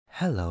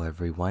Hello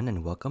everyone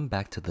and welcome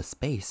back to the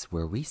space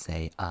where we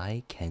say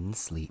I can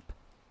sleep.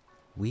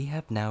 We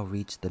have now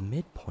reached the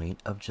midpoint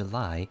of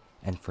July,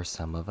 and for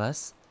some of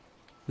us,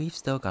 we've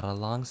still got a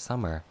long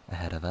summer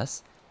ahead of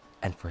us,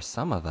 and for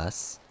some of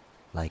us,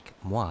 like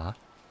moi,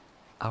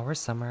 our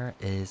summer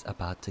is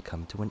about to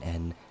come to an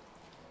end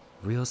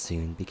real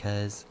soon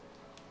because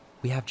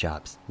we have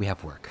jobs, we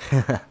have work.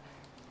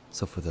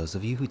 So for those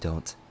of you who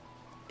don't,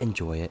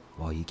 enjoy it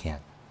while you can.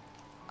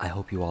 I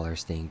hope you all are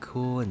staying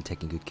cool and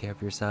taking good care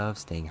of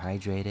yourselves, staying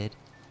hydrated.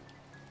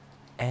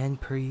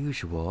 And per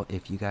usual,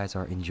 if you guys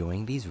are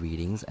enjoying these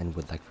readings and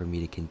would like for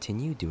me to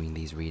continue doing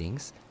these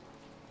readings,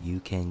 you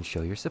can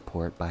show your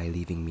support by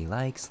leaving me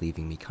likes,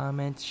 leaving me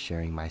comments,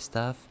 sharing my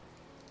stuff,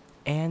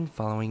 and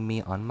following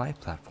me on my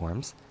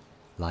platforms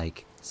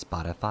like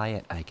Spotify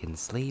at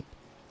iKenSleep,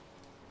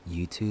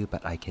 YouTube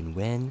at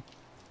iKenWin,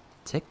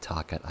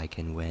 TikTok at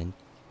iKenWin,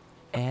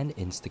 and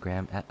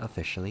Instagram at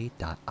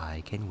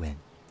officially.iKenWin.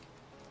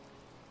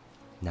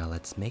 Now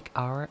let's make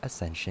our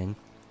ascension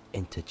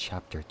into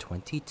chapter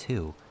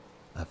 22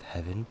 of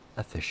Heaven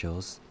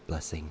Official's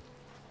Blessing.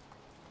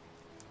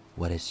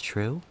 What is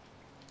true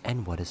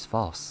and what is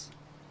false?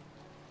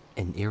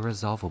 An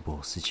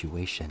irresolvable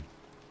situation.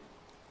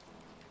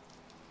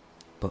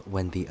 But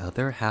when the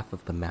other half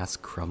of the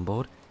mask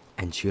crumbled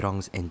and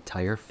Churong's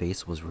entire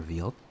face was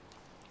revealed,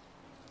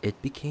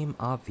 it became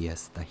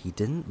obvious that he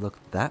didn't look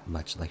that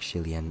much like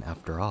Shilian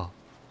after all.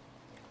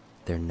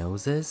 Their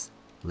noses,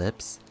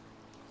 lips,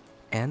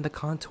 and the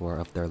contour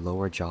of their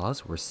lower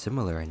jaws were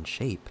similar in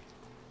shape,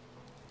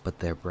 but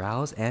their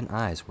brows and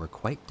eyes were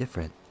quite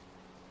different.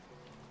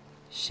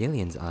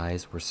 Shilian's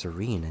eyes were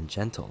serene and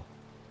gentle.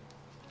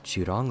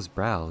 Churong's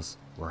brows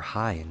were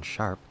high and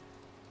sharp.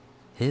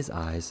 His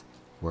eyes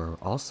were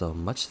also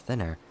much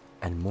thinner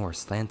and more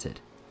slanted.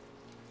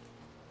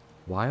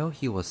 While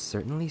he was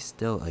certainly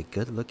still a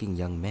good-looking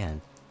young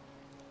man,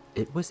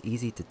 it was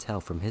easy to tell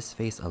from his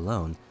face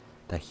alone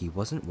that he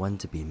wasn't one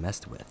to be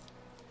messed with.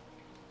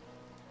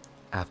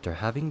 After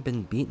having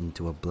been beaten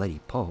to a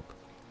bloody pulp,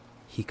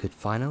 he could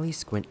finally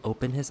squint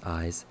open his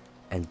eyes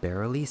and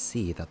barely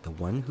see that the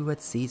one who had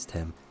seized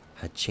him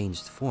had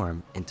changed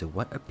form into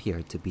what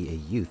appeared to be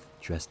a youth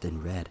dressed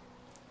in red.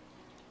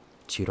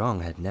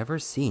 Churong had never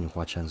seen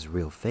Huachang's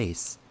real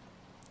face,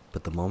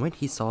 but the moment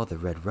he saw the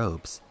red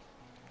robes,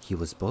 he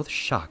was both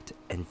shocked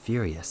and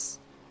furious.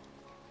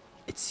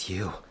 "It's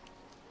you!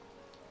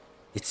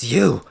 It's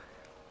you!"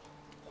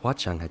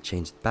 Huachang had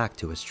changed back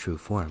to his true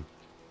form.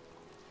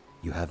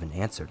 "You haven't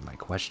answered my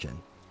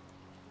question.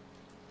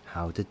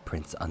 How did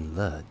Prince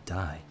Anle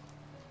die?"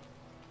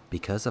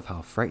 Because of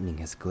how frightening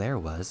his glare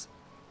was,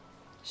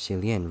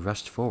 Shilian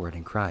rushed forward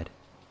and cried,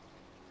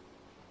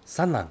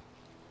 "Sanlang!"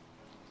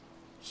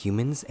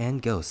 Humans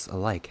and ghosts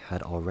alike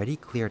had already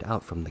cleared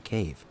out from the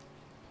cave,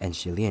 and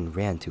Shilian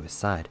ran to his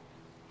side.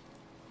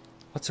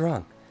 "What's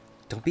wrong?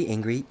 Don't be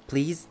angry,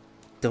 please.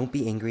 Don't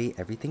be angry.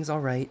 Everything's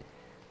alright.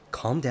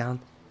 Calm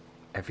down.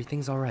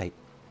 Everything's alright."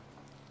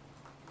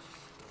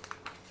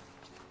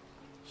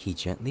 He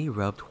gently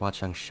rubbed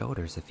Huachang's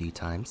shoulders a few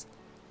times,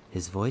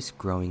 his voice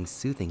growing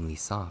soothingly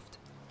soft.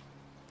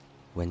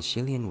 When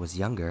Shilian was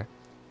younger,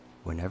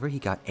 whenever he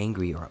got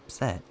angry or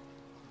upset,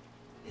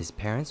 his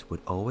parents would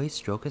always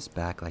stroke his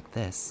back like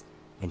this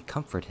and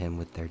comfort him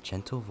with their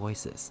gentle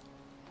voices.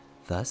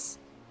 Thus,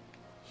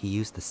 he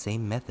used the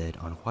same method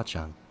on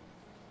Huachang.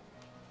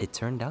 It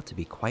turned out to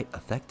be quite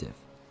effective.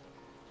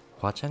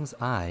 Huachang's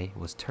eye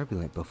was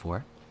turbulent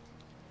before,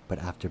 but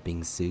after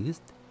being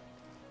soothed,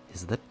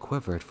 his lip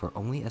quivered for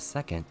only a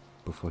second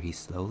before he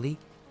slowly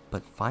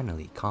but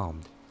finally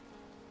calmed,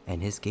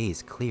 and his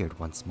gaze cleared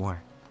once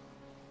more.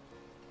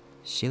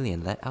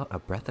 Shilian let out a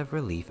breath of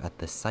relief at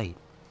this sight,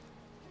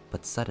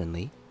 but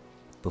suddenly,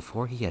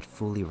 before he had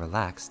fully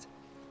relaxed,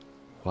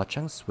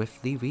 Huachang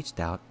swiftly reached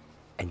out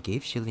and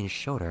gave Shilian's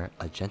shoulder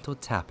a gentle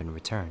tap in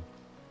return.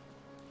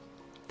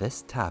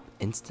 This tap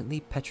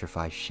instantly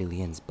petrified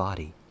Shilian's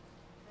body.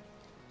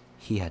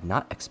 He had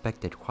not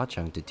expected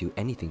Huachang to do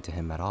anything to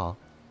him at all,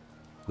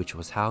 which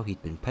was how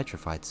he'd been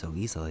petrified so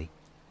easily.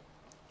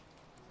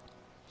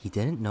 He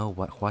didn't know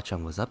what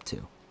Huachang was up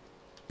to,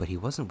 but he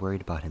wasn't worried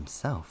about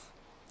himself.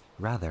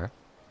 Rather,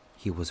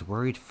 he was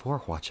worried for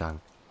Huachang,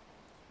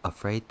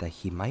 afraid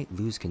that he might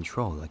lose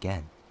control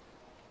again.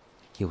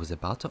 He was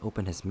about to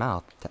open his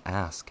mouth to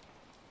ask,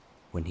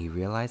 when he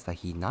realized that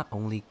he not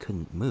only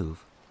couldn't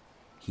move,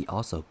 he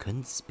also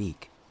couldn't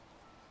speak.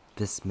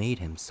 This made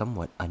him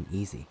somewhat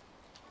uneasy.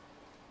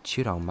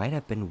 Churong might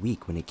have been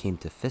weak when it came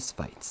to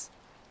fistfights,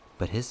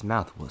 but his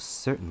mouth was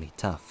certainly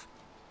tough,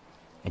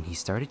 and he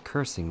started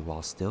cursing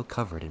while still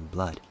covered in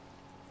blood.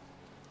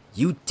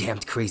 "You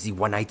damned crazy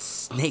one-eyed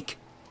snake!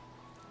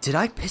 Did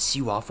I piss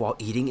you off while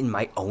eating in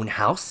my own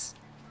house?"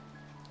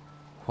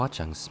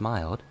 Huachang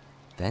smiled,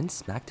 then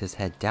smacked his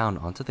head down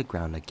onto the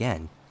ground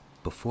again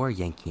before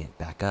yanking it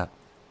back up.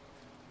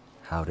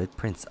 "How did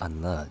Prince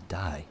Anle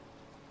die?"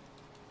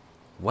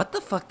 "What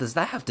the fuck does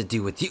that have to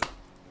do with you?"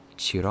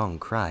 Churong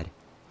cried,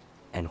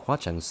 and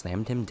Huachang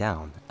slammed him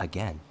down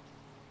again.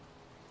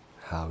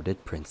 "How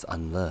did Prince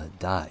Anle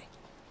die?"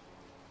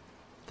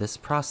 This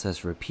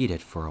process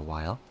repeated for a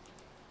while.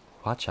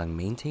 Hua Chang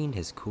maintained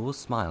his cool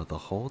smile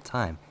the whole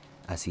time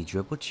as he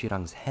dribbled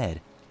Qirong's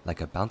head like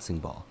a bouncing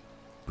ball,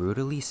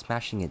 brutally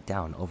smashing it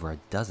down over a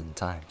dozen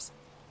times.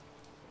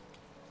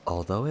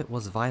 Although it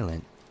was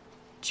violent,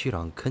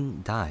 Qirong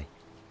couldn't die.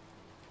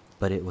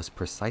 But it was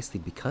precisely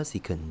because he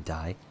couldn't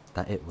die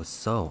that it was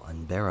so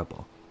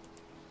unbearable.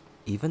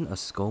 Even a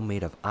skull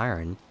made of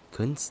iron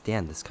couldn't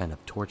stand this kind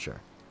of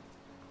torture.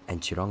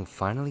 And Qirong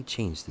finally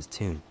changed his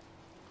tune.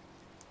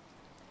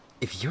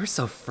 "If you're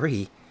so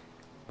free,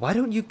 why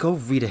don't you go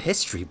read a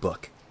history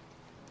book?"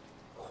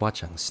 Hua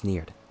Chang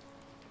sneered.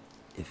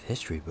 "If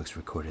history books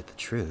recorded the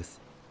truth,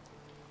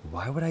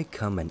 why would I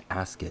come and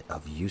ask it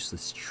of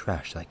useless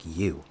trash like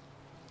you?"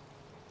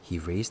 He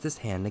raised his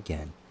hand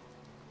again,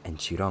 and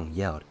Qirong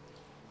yelled,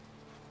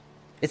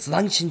 "It's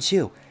Lang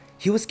Qinqiu!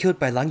 He was killed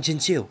by Lang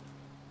Qinqiu!"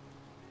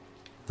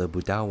 The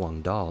Budao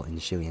Wang doll in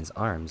Xilian's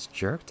arms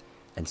jerked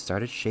and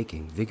started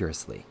shaking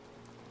vigorously.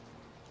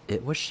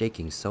 It was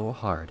shaking so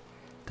hard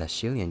that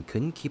Xilian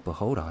couldn't keep a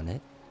hold on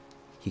it.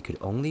 He could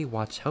only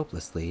watch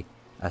helplessly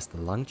as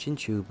the Lang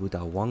Qinqiu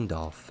Budao Wang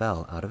doll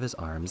fell out of his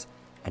arms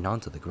and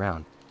onto the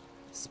ground,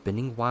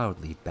 spinning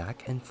wildly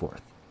back and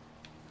forth.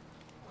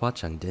 Hua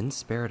Chang didn't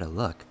spare it a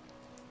look,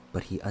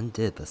 but he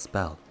undid the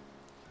spell.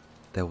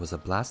 There was a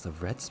blast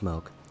of red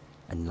smoke,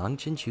 and Lang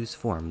Qinqiu's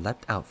form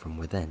leapt out from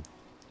within.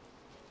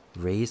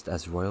 Raised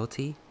as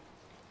royalty,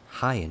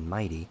 high and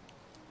mighty,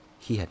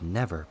 he had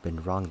never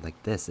been wronged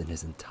like this in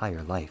his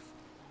entire life.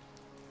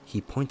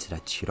 He pointed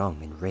at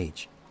Qirong in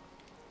rage.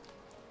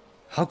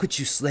 "How could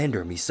you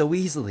slander me so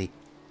easily?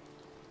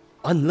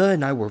 Anle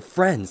and I were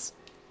friends.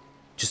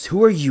 Just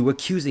who are you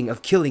accusing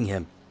of killing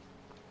him?"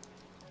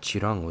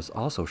 Qirong was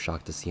also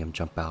shocked to see him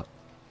jump out.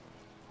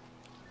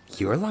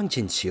 "You're Lang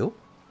Qinqiu?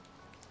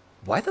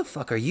 Why the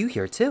fuck are you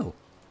here too?"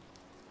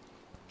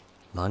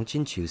 Lang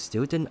Qinqiu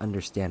still didn't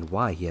understand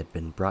why he had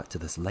been brought to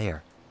this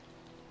lair.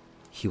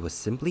 He was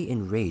simply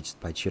enraged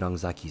by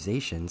Qirong's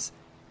accusations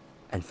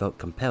and felt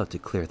compelled to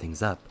clear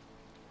things up.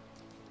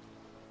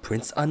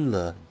 "Prince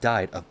Anle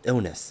died of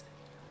illness,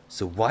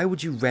 so why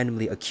would you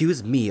randomly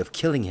accuse me of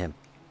killing him?"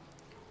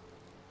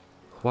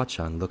 Hua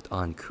Chang looked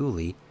on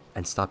coolly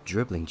and stopped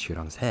dribbling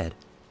Qirong's head,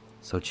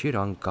 so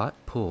Qirong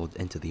got pulled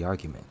into the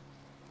argument.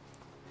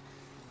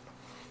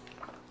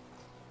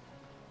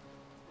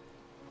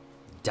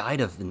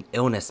 "Died of an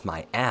illness,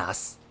 my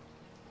ass.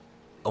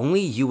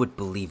 Only you would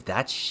believe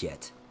that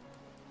shit.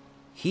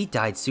 He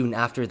died soon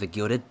after the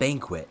gilded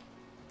banquet,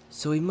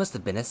 so he must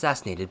have been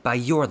assassinated by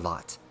your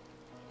lot.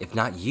 If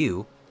not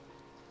you,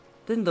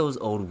 then those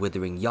old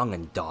withering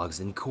young'un dogs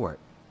in court."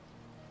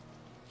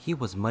 He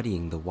was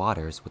muddying the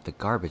waters with the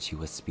garbage he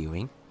was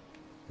spewing.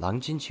 Lang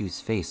Qinqiu's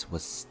face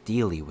was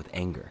steely with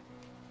anger.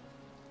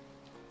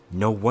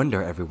 "No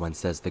wonder everyone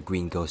says the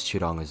green ghost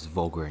Qirong is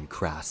vulgar and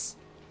crass.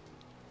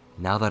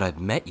 Now that I've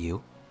met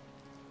you,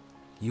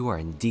 you are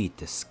indeed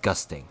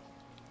disgusting."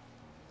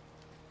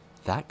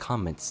 That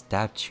comment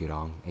stabbed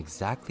Qirong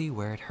exactly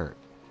where it hurt,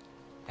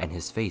 and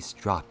his face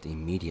dropped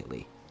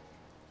immediately.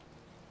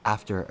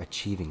 After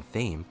achieving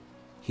fame,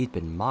 he'd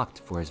been mocked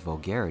for his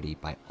vulgarity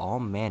by all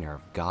manner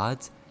of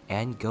gods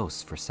and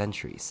ghosts for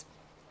centuries,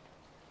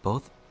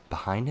 both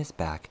behind his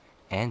back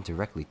and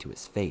directly to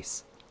his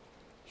face.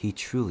 He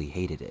truly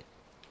hated it.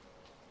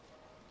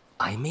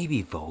 "I may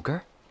be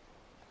vulgar,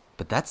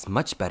 but that's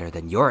much better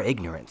than your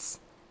ignorance.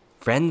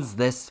 Friends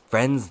this,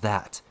 friends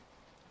that.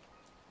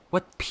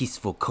 What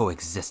peaceful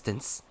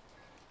coexistence?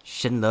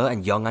 Shenle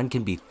and Yong'an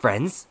can be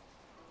friends?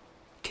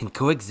 Can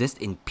coexist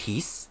in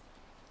peace?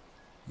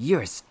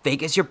 You're as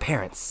fake as your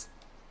parents.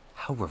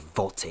 How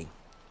revolting."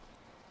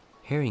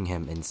 Hearing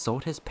him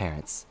insult his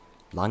parents,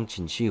 Lang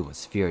Qinqiu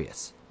was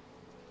furious.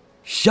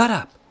 "Shut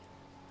up!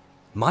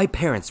 My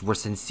parents were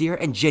sincere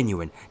and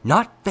genuine,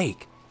 not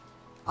fake.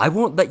 I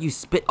won't let you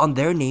spit on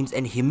their names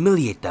and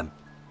humiliate them."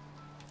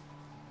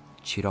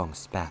 Qirong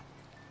spat.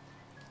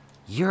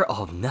 "You're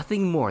all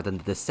nothing more than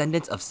the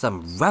descendants of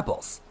some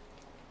rebels.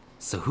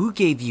 So who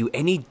gave you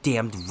any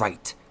damned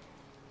right?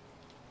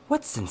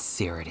 What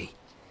sincerity?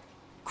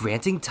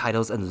 Granting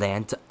titles and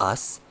land to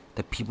us,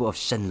 the people of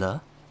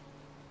Shenle?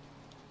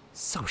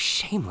 So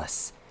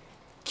shameless,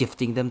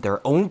 gifting them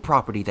their own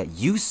property that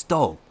you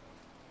stole.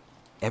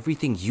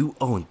 Everything you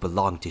owned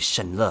belonged to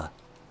Shenle."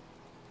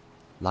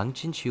 Lang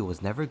Qinqiu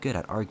was never good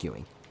at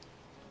arguing.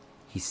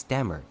 He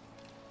stammered,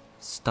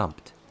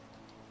 stumped.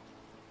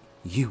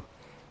 You...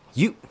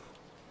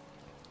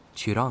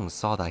 Qirong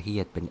saw that he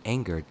had been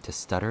angered to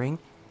stuttering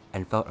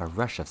and felt a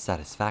rush of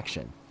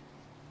satisfaction,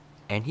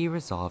 and he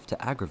resolved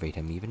to aggravate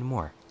him even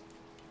more.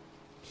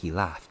 He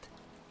laughed.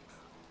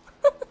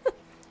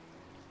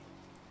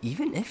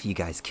 "Even if you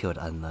guys killed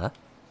Anle,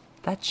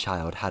 that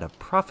child had a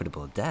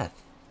profitable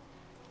death.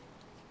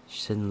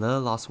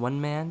 Shenle lost one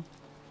man,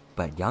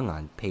 but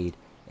Yang'an paid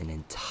an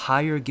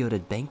entire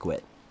gilded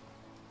banquet.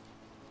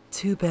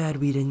 Too bad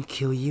we didn't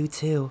kill you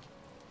too.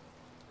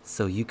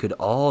 So you could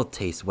all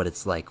taste what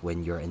it's like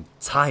when your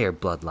entire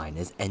bloodline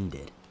is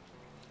ended."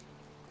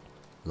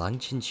 Lang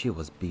Qinqiu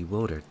was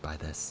bewildered by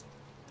this.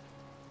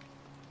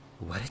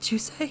 What did you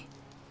say?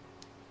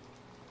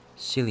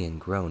 Xilian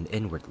groaned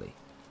inwardly.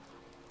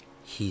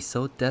 He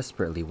so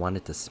desperately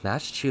wanted to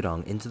smash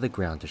Qudong into the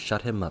ground to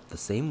shut him up the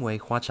same way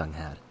Huachang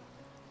had.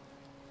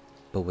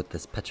 But with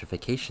this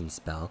petrification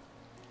spell,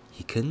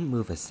 he couldn't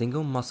move a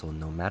single muscle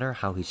no matter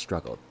how he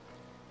struggled.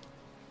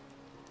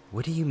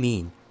 What do you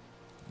mean,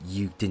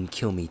 you didn't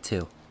kill me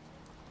too?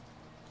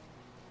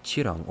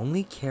 Qudong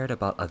only cared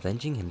about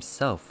avenging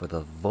himself for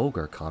the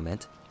vulgar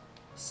comment,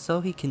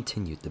 so he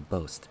continued to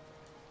boast.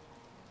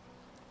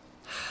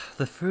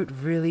 The fruit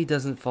really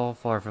doesn't fall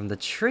far from the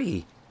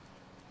tree.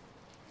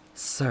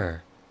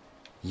 Sir,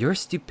 your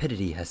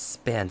stupidity has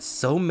spanned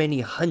so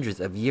many hundreds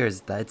of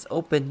years that it's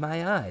opened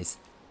my eyes.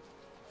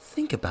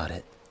 Think about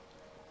it.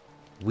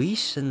 We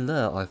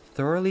Shenle are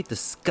thoroughly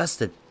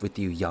disgusted with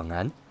you,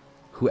 Yong'an.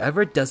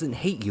 Whoever doesn't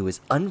hate you is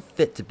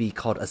unfit to be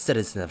called a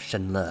citizen of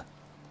Shenle.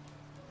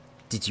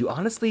 Did you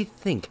honestly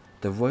think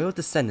the royal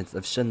descendants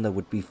of Shenle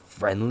would be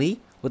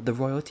friendly with the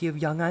royalty of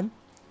Yong'an?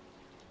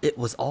 It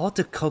was all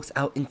to coax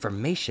out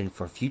information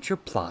for future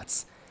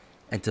plots,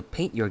 and to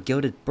paint your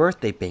gilded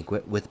birthday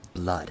banquet with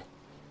blood.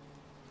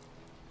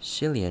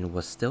 Xilian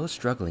was still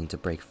struggling to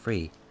break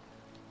free,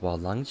 while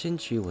Lang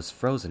Jinchu was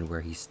frozen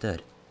where he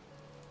stood.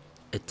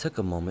 It took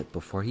a moment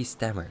before he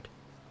stammered.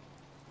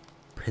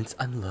 Prince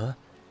Anle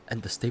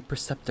and the State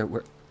Preceptor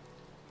were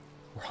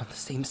on the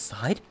same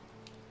side?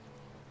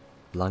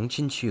 Lang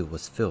Jinchu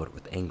was filled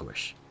with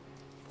anguish,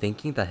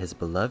 thinking that his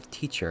beloved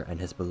teacher and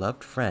his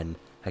beloved friend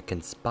had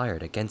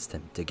conspired against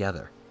him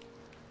together.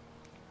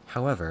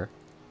 However,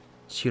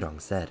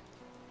 Qudong said,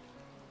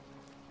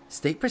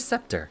 State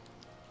Preceptor?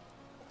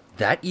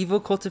 That evil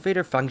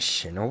cultivator Fang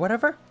Xin or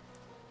whatever?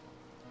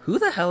 Who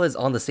the hell is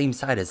on the same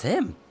side as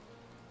him?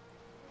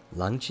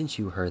 Lang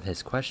Jinchu heard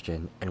his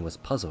question and was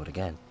puzzled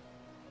again.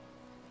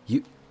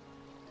 You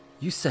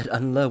said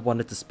Anle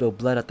wanted to spill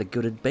blood at the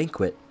gilded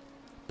banquet,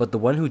 but the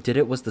one who did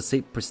it was the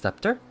State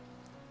Preceptor?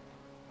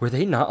 Were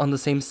they not on the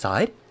same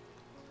side?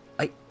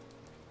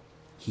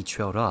 He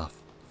trailed off,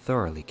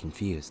 thoroughly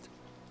confused.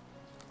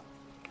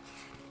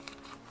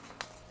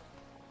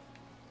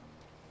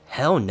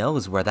 Hell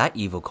knows where that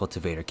evil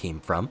cultivator came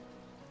from,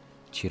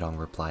 Qudong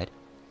replied.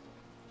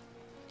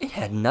 It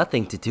had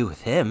nothing to do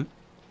with him.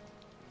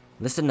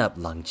 Listen up,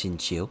 Lang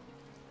Jinchu.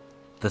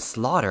 The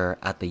slaughter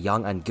at the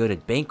Yong'an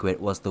gilded banquet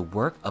was the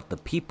work of the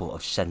people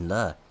of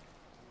Shenle.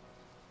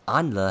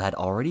 Anle had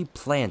already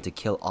planned to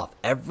kill off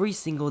every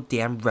single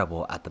damn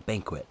rebel at the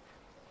banquet.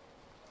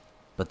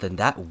 But then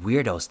that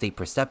weirdo State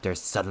Preceptor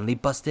suddenly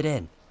busted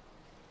in.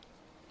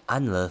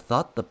 Anle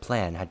thought the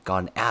plan had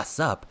gone ass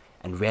up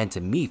and ran to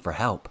me for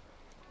help,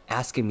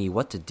 asking me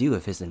what to do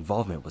if his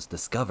involvement was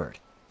discovered.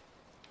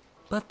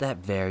 But that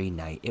very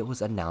night it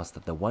was announced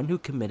that the one who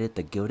committed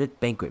the Gilded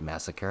Banquet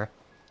massacre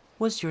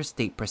was your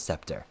State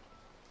Preceptor.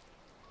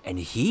 And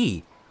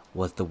he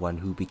was the one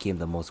who became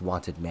the most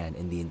wanted man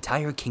in the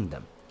entire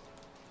kingdom.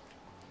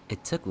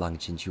 It took Lang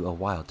Jinchu a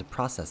while to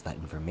process that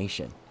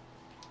information.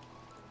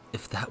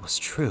 If that was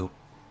true,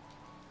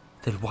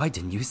 then why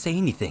didn't you say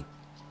anything?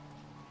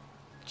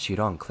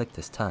 Qudong clicked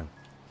his tongue.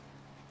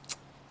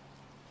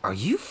 Are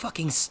you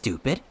fucking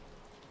stupid?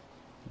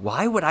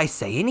 Why would I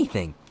say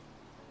anything?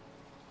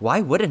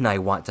 Why wouldn't I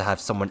want to have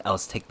someone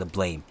else take the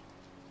blame?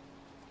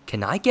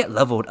 Can I get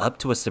leveled up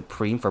to a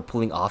supreme for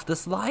pulling off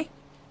this lie?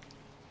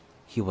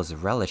 He was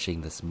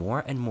relishing this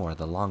more and more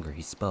the longer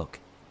he spoke.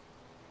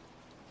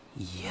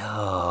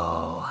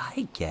 Yo,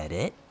 I get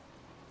it.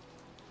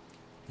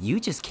 You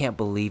just can't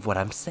believe what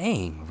I'm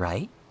saying,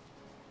 right?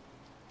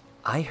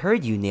 I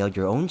heard you nailed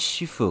your own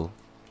Shifu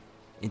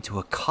into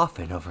a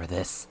coffin over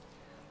this.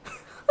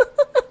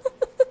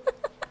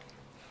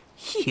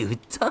 You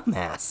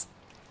dumbass.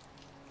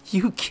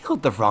 You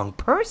killed the wrong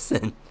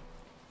person.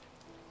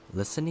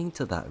 Listening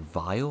to that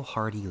vile,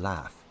 hearty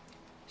laugh,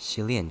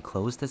 Xilian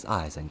closed his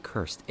eyes and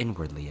cursed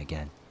inwardly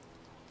again.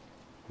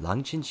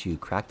 Lang Jinchu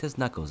cracked his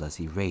knuckles as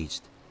he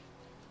raged.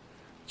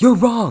 You're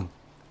wrong!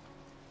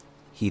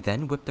 He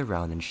then whipped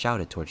around and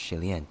shouted towards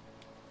Xilian.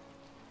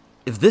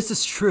 If this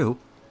is true,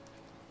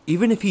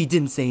 even if he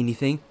didn't say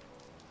anything,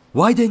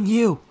 why didn't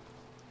you?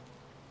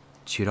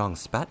 Qudong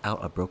spat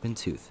out a broken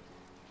tooth.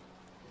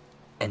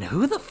 And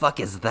who the fuck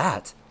is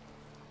that?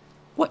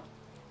 What?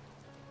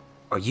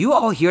 Are you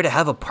all here to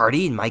have a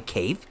party in my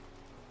cave?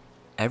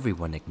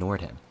 Everyone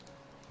ignored him.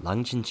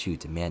 Lang Jinchu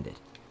demanded.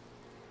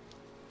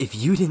 If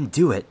you didn't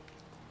do it,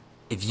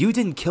 if you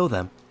didn't kill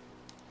them,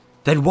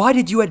 then why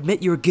did you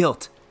admit your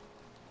guilt?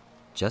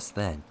 Just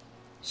then,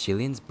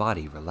 Xilian's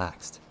body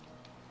relaxed.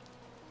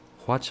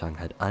 Huachang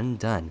had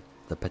undone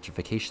the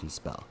petrification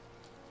spell.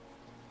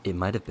 It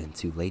might have been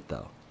too late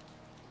though.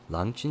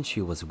 Lang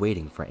Jinchu was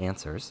waiting for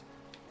answers,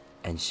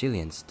 and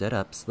Xilian stood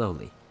up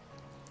slowly,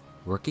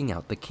 working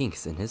out the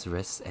kinks in his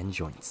wrists and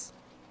joints.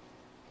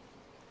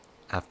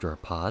 After a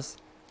pause,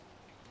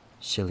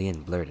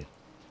 Xilian blurted,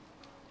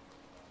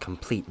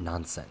 complete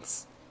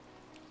nonsense.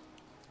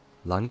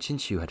 Lang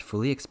Jinchu had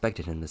fully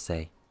expected him to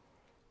say,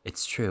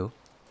 it's true,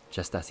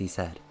 just as he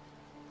said.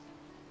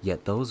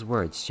 Yet those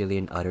words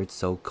Xilian uttered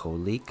so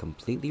coldly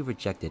completely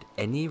rejected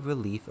any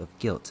relief of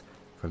guilt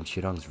from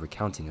Qirong's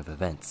recounting of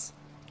events.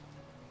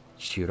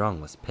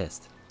 Qirong was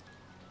pissed.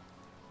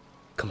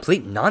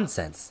 Complete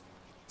nonsense!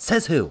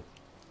 Says who?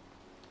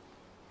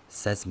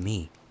 Says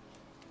me,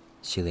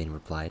 Shilian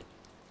replied.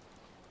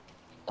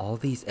 All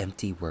these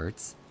empty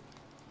words?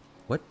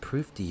 What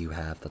proof do you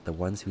have that the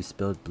ones who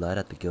spilled blood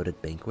at the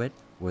gilded banquet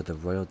were the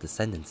royal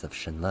descendants of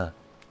Shenle?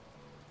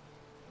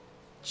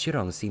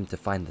 Qirong seemed to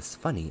find this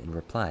funny and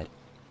replied,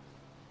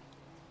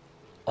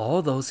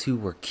 all those who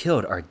were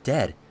killed are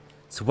dead,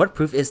 so what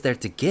proof is there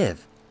to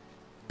give?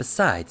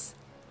 Besides,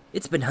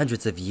 it's been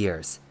hundreds of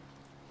years.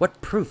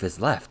 What proof is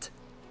left?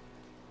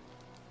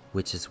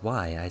 Which is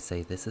why I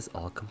say this is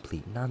all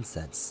complete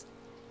nonsense,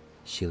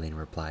 Shilian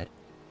replied.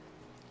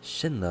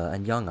 Shenle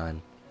and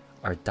Yong'an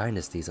are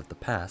dynasties of the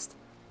past,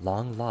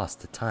 long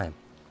lost to time.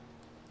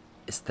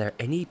 Is there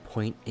any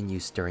point in you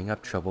stirring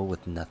up trouble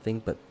with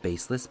nothing but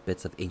baseless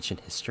bits of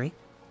ancient history?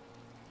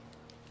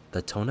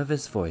 The tone of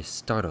his voice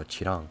startled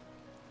Qirong,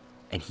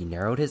 and he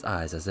narrowed his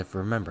eyes as if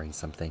remembering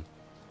something.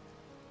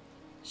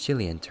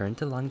 Shilian turned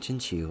to Lang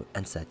Qinqiu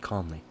and said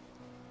calmly,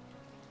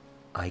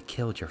 I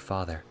killed your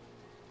father.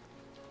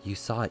 You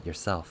saw it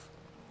yourself.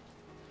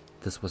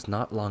 This was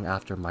not long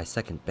after my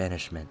second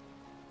banishment.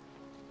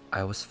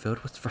 I was filled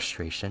with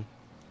frustration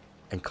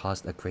and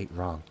caused a great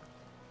wrong.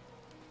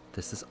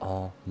 This is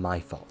all my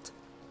fault.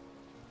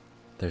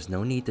 There's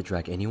no need to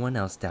drag anyone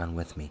else down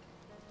with me.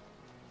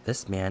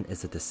 This man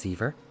is a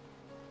deceiver.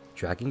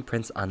 Dragging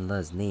Prince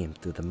Anle's name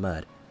through the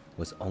mud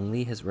was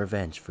only his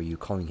revenge for you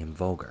calling him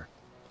vulgar.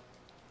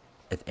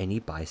 If any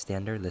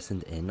bystander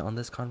listened in on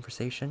this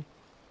conversation,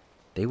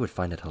 they would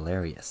find it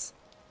hilarious.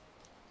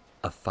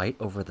 A fight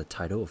over the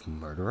title of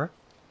murderer?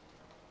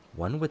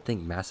 One would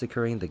think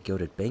massacring the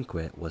gilded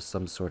banquet was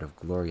some sort of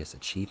glorious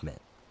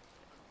achievement.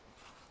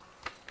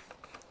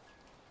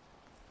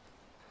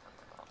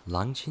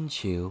 Lang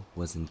Qinqiu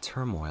was in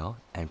turmoil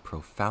and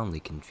profoundly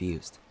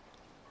confused.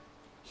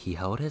 He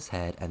held his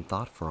head and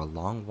thought for a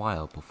long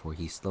while before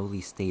he slowly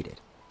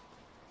stated,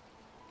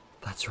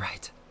 That's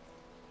right.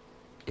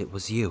 It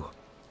was you,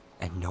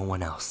 and no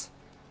one else.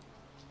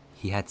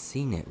 He had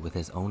seen it with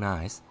his own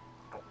eyes.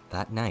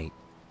 That night,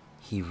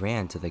 he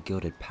ran to the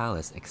gilded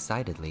palace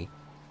excitedly,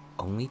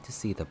 only to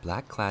see the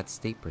black-clad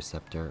state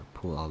preceptor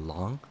pull a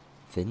long,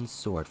 thin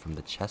sword from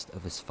the chest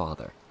of his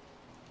father,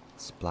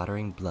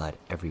 splattering blood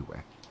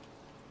everywhere.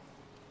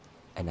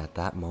 And at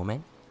that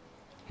moment,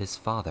 his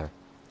father,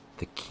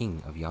 the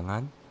king of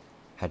Yong'an,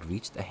 had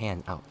reached a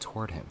hand out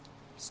toward him,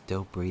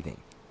 still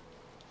breathing.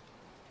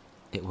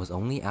 It was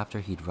only after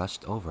he'd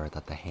rushed over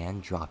that the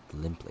hand dropped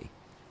limply.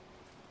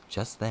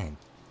 Just then,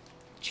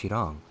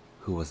 Qirong,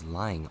 who was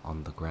lying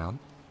on the ground,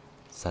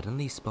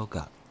 suddenly spoke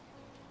up.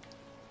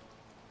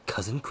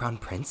 Cousin Crown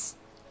Prince,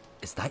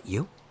 is that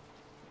you?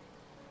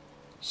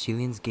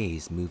 Shilian's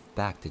gaze moved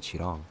back to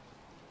Qirong.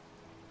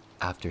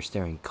 After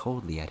staring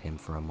coldly at him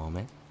for a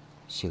moment,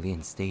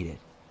 Shilian stated,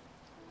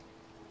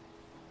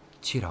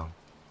 Qirong,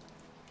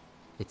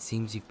 it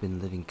seems you've been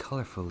living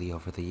colorfully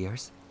over the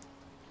years.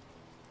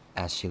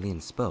 As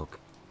Shilian spoke,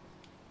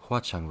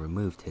 Huachang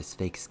removed his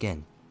fake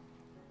skin.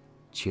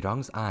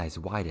 Qirong's eyes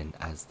widened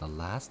as the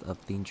last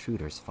of the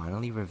intruders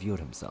finally revealed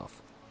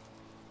himself.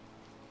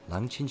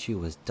 Lang Qinqiu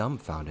was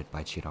dumbfounded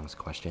by Qirong's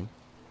question.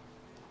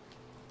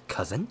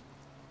 Cousin?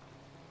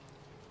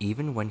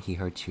 Even when he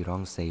heard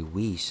Qirong say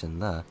 "we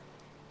Shenle"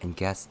 and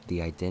guessed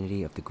the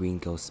identity of the Green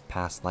Ghost's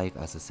past life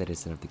as a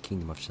citizen of the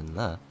kingdom of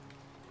Shenle,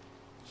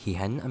 he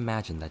hadn't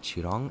imagined that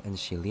Qirong and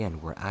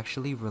Shilian were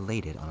actually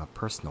related on a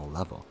personal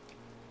level.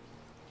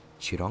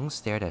 Qirong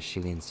stared at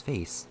Shilian's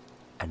face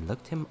and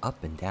looked him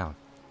up and down.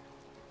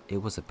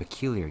 It was a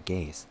peculiar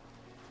gaze,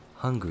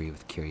 hungry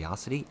with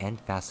curiosity and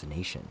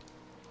fascination.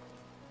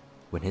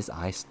 When his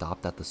eyes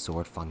stopped at the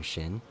sword Fang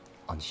Xin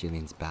on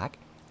Shilian's back,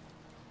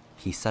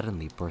 he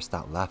suddenly burst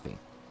out laughing.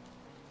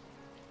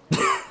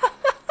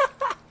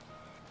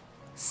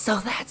 So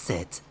that's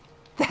it!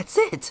 That's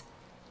it!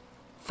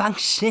 Fang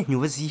Xin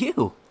was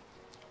you!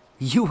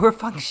 You were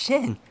Fang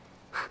Xin!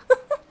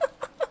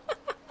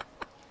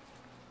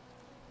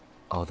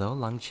 Although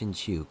Lang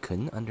Qinqiu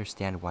couldn't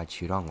understand why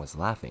Qirong was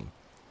laughing,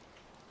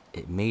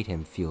 it made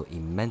him feel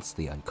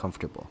immensely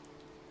uncomfortable.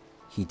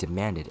 He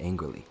demanded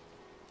angrily,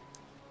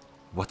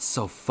 What's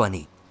so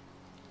funny?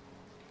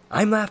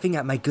 I'm laughing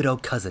at my good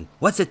old cousin.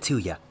 What's it to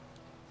ya?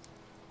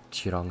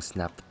 Qirong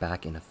snapped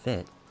back in a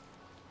fit.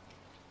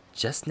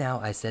 Just now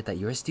I said that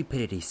your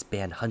stupidity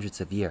spanned hundreds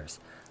of years.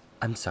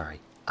 I'm sorry.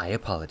 I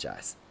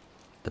apologize.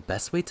 The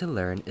best way to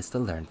learn is to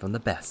learn from the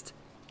best.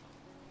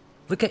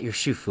 Look at your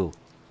Shufu.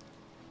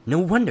 No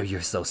wonder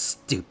you're so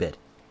stupid.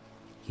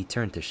 He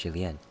turned to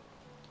Shilian.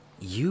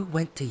 You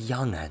went to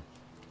Yong'an,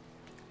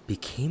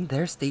 became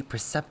their state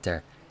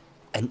preceptor,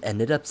 and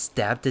ended up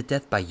stabbed to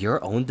death by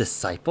your own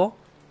disciple?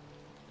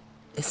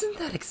 Isn't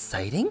that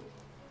exciting?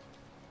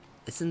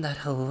 Isn't that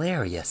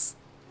hilarious?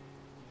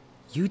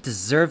 You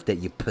deserved it,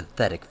 you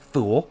pathetic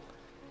fool!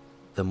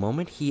 The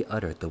moment he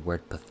uttered the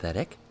word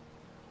pathetic,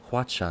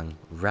 Huachang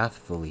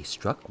wrathfully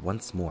struck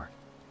once more.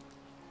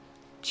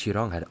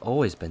 Qirong had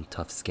always been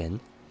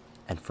tough-skinned,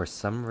 and for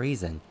some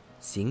reason,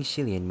 Seeing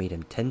Xilian made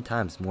him 10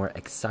 times more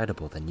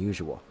excitable than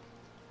usual.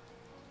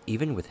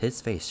 Even with his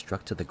face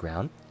struck to the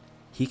ground,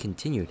 he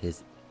continued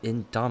his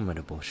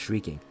indomitable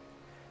shrieking.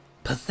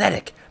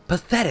 Pathetic!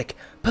 Pathetic!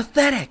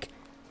 Pathetic!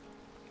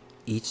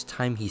 Each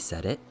time he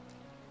said it,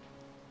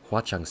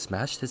 Hua Cheng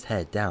smashed his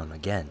head down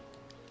again.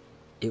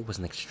 It was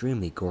an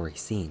extremely gory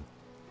scene,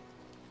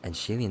 and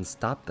Xilian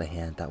stopped the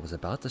hand that was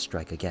about to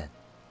strike again.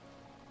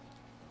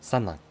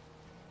 Sanlang,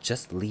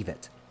 just leave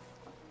it.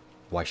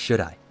 Why should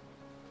I?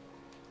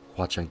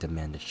 Hua Cheng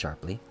demanded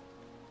sharply.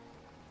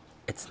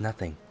 It's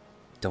nothing.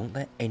 Don't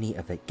let any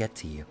of it get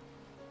to you,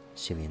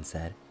 Xilian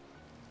said.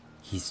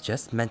 He's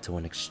just mental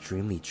and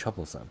extremely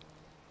troublesome.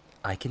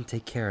 I can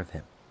take care of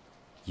him.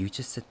 You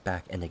just sit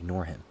back and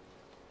ignore him.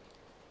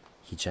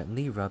 He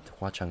gently rubbed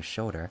Hua Cheng's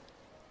shoulder,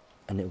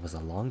 and it was a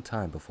long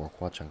time before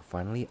Hua Cheng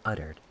finally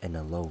uttered in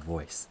a low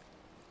voice.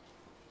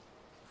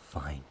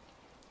 Fine.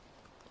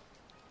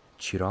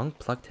 Qurong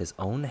plucked his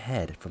own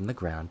head from the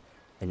ground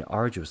and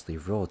arduously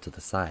rolled to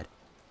the side.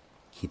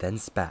 He then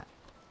spat.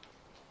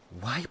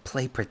 Why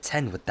play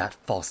pretend with that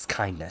false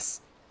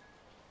kindness?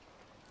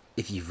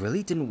 If you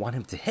really didn't want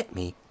him to hit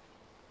me,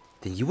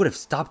 then you would have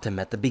stopped him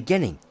at the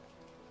beginning.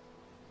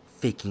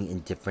 Faking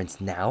indifference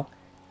now,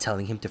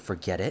 telling him to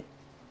forget it.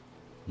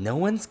 No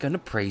one's gonna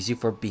praise you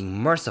for being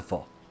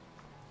merciful.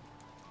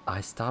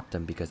 I stopped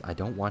him because I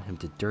don't want him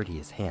to dirty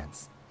his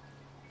hands.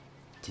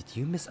 Did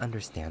you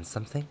misunderstand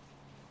something?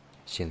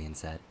 Xilian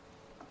said.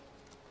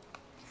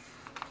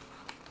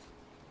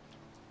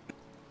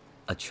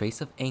 A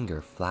trace of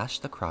anger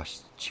flashed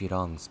across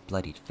Qurong's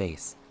bloodied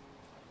face,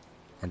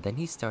 and then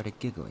he started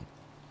giggling.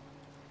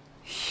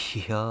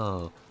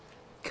 Yo,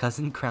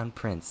 cousin Crown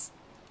Prince,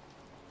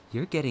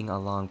 you're getting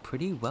along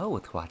pretty well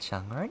with Hua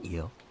Cheng, aren't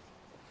you?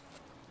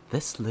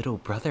 This little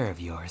brother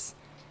of yours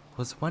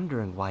was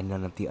wondering why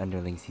none of the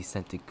underlings he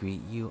sent to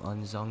greet you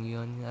on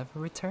Zhongyun ever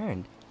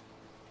returned.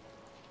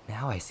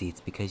 Now I see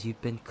it's because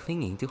you've been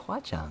clinging to Hua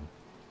Cheng.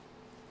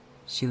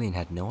 Xilian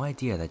had no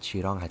idea that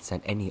Qurong had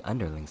sent any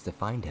underlings to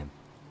find him.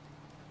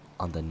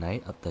 On the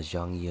night of the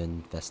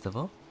Zhongyun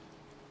festival,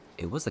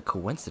 it was a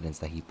coincidence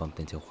that he bumped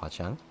into Hua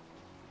Cheng.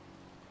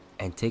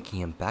 And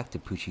taking him back to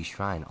Puchi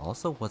Shrine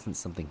also wasn't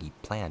something he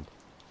planned.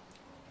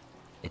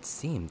 It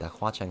seemed that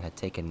Hua Cheng had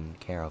taken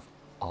care of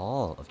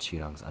all of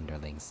Qurong's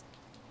underlings.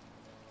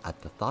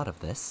 At the thought of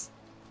this,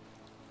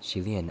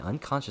 Xilian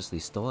unconsciously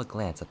stole a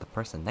glance at the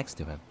person next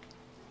to him.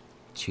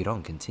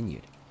 Qurong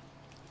continued.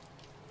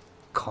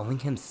 Calling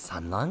him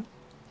Sanlang?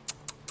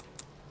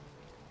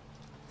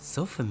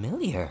 So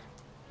familiar.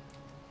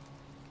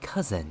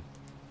 Cousin,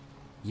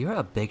 you're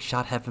a big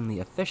shot heavenly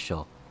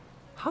official.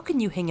 How can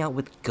you hang out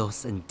with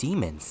ghosts and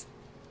demons?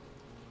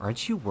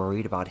 Aren't you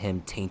worried about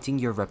him tainting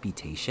your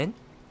reputation?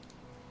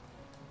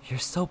 You're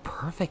so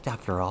perfect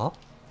after all.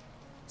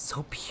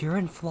 So pure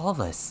and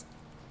flawless.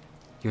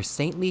 Your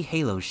saintly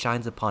halo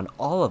shines upon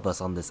all of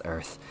us on this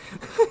earth.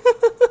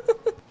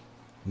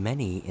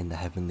 Many in the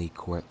heavenly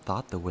court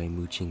thought the way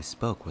Mu Qing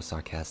spoke was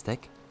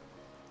sarcastic,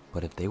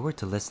 but if they were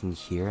to listen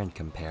here and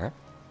compare,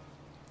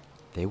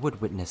 they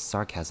would witness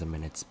sarcasm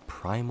in its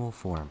primal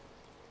form.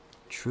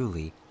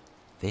 Truly,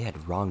 they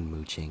had wronged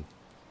Mu Qing.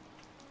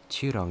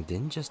 Qurong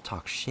didn't just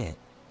talk shit,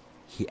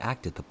 he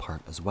acted the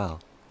part as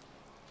well.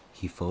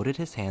 He folded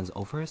his hands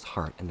over his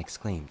heart and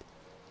exclaimed,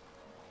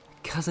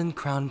 Cousin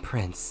Crown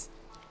Prince,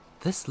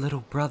 this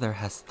little brother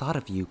has thought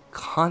of you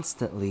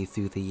constantly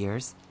through the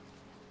years.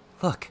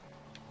 Look,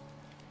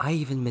 I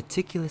even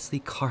meticulously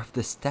carved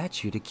this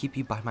statue to keep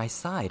you by my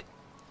side,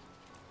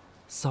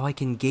 so I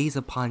can gaze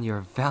upon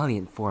your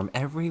valiant form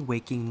every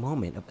waking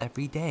moment of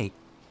every day.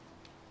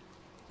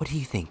 What do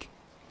you think?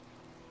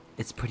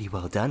 It's pretty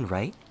well done,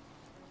 right?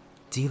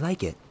 Do you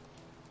like it?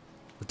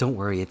 Don't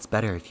worry, it's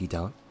better if you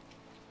don't.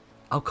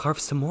 I'll carve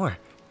some more.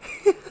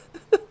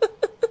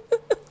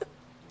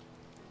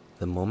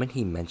 The moment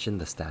he mentioned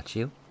the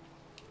statue,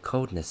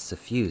 coldness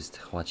suffused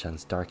Hua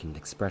Cheng's darkened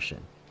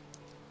expression.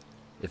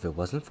 If it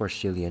wasn't for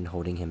Xilian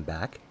holding him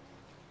back,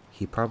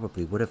 he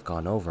probably would have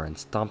gone over and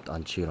stomped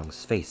on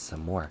Qurong's face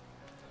some more.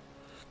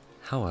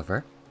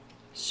 However,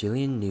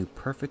 Xilian knew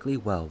perfectly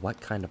well what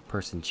kind of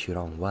person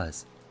Qurong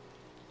was.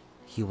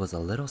 He was a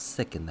little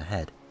sick in the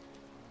head.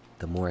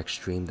 The more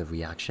extreme the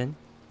reaction,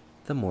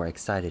 the more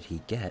excited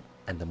he'd get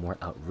and the more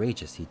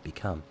outrageous he'd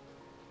become.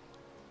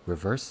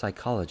 Reverse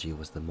psychology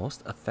was the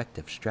most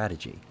effective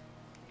strategy,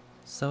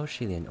 so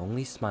Xilian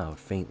only smiled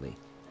faintly.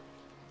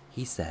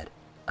 He said,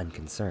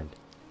 unconcerned,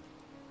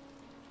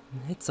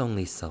 It's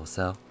only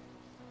so-so.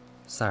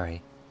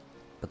 Sorry,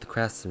 but the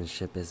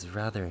craftsmanship is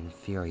rather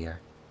inferior.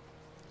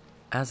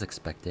 As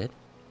expected,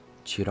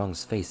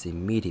 Qurong's face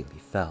immediately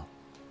fell.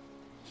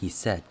 He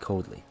said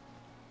coldly,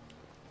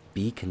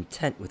 Be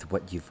content with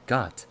what you've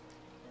got.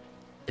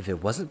 If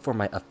it wasn't for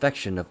my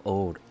affection of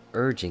old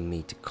urging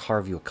me to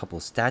carve you a couple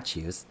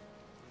statues,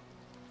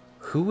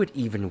 who would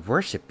even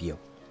worship you?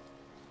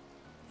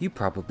 You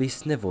probably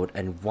sniveled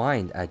and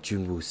whined at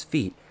Junwu's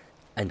feet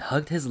and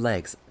hugged his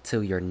legs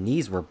till your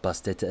knees were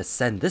busted to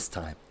ascend this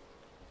time.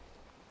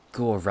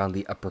 Go around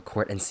the upper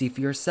court and see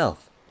for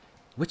yourself.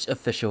 Which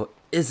official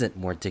isn't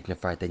more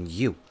dignified than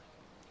you?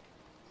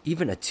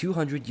 Even a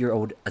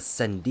 200-year-old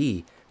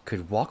ascendee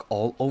could walk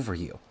all over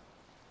you.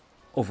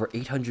 Over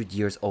 800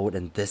 years old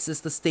and this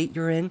is the state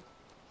you're in?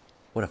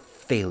 What a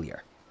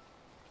failure.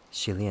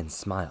 Shilian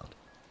smiled.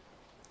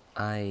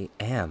 I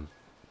am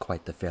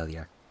quite the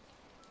failure.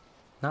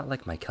 Not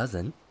like my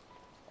cousin,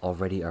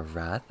 already a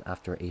wrath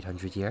after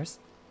 800 years.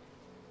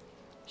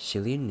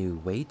 Shilian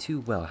knew way too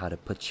well how to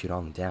put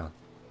Qirong down.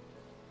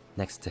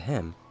 Next to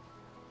him,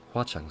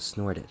 Huachang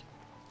snorted,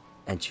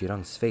 and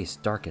Qirong's face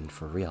darkened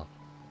for real.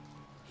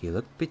 He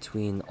looked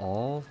between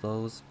all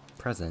those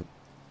present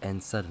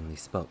and suddenly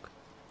spoke.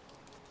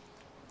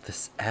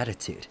 This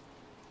attitude.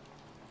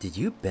 Did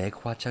you beg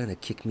Huachang to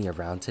kick me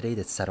around today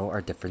to settle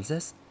our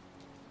differences?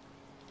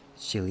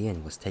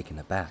 Shilian was taken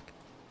aback.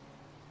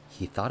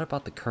 He thought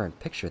about the current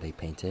picture they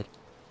painted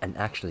and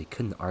actually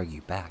couldn't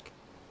argue back.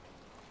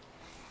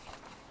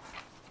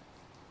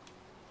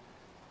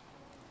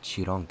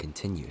 Qirong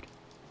continued.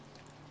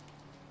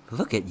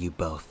 Look at you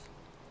both.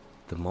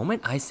 The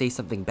moment I say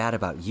something bad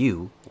about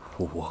you,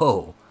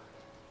 whoa.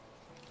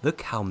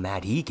 Look how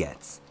mad he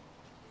gets.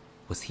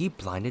 Was he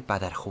blinded by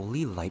that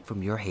holy light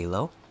from your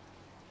halo?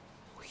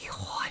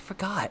 Oh, I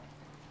forgot.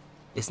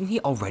 Isn't he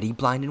already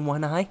blind in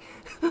one eye?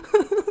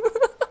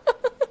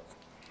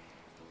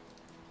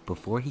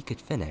 Before he could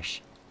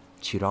finish,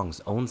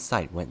 Qirong's own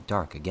sight went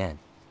dark again,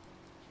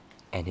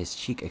 and his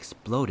cheek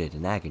exploded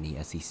in agony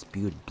as he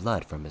spewed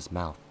blood from his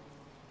mouth.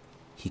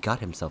 He got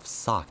himself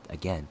socked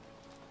again.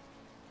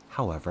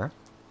 However,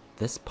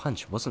 this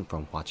punch wasn't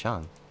from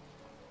Huachang.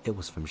 It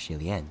was from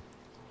Shilian.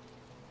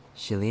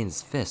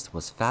 Shilian's fist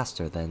was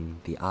faster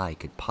than the eye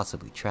could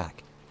possibly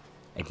track,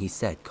 and he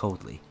said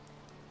coldly,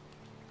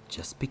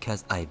 Just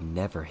because I've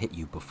never hit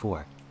you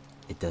before,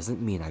 it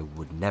doesn't mean I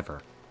would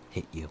never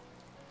hit you.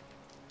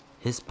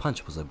 His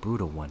punch was a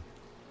brutal one,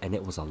 and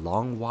it was a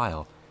long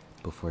while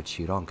before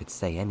Qirong could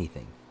say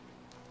anything.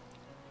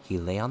 He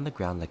lay on the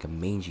ground like a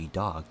mangy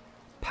dog,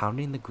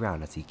 pounding the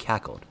ground as he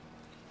cackled.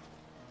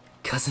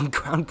 Cousin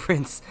Crown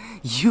Prince,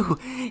 you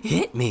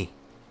hit me!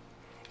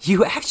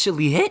 You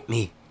actually hit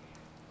me!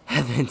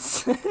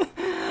 Heavens!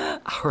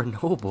 Our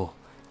noble,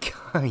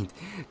 kind,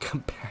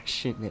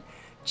 compassionate,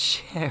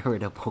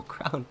 charitable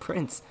Crown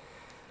Prince,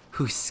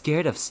 who's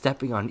scared of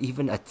stepping on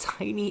even a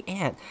tiny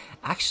ant,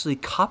 actually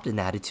copped an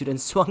attitude and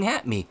swung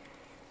at me.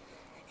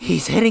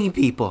 He's hitting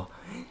people!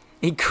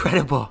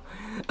 Incredible!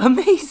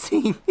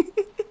 Amazing!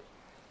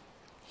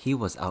 He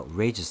was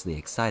outrageously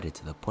excited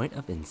to the point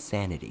of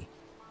insanity.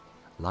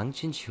 Lang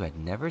Jinchu had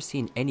never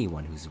seen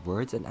anyone whose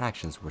words and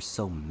actions were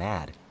so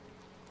mad,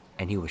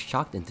 and he was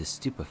shocked into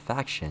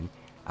stupefaction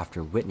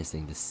after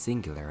witnessing this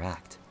singular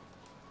act.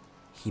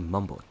 He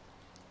mumbled,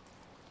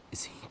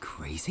 Is he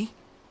crazy?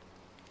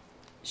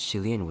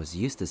 Shilian was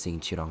used to seeing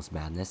Qirong's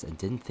madness and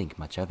didn't think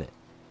much of it.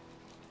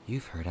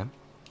 You've heard him.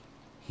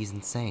 He's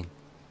insane.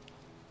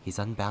 He's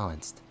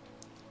unbalanced,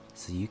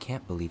 so you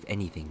can't believe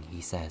anything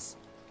he says.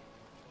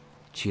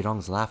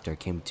 Qirong's laughter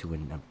came to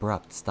an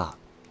abrupt stop.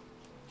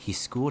 He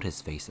schooled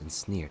his face and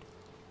sneered.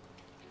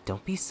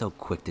 Don't be so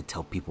quick to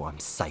tell people I'm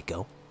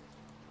psycho.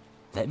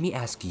 Let me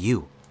ask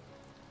you.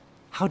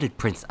 How did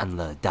Prince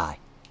Anle die?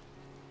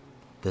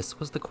 This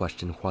was the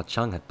question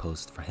Huachang had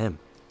posed for him,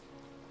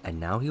 and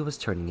now he was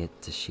turning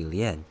it to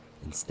Shilian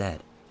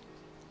instead.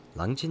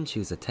 Lang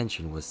Jinchu's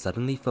attention was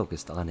suddenly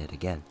focused on it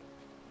again.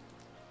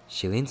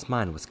 Shilian's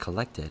mind was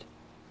collected,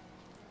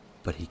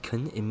 but he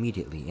couldn't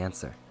immediately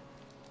answer.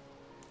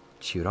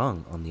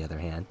 Qirong, on the other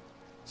hand,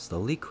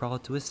 slowly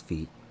crawled to his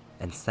feet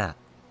and sat,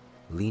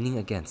 leaning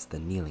against the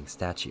kneeling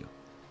statue.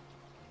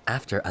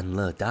 After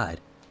Anle died,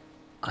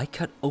 I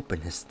cut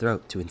open his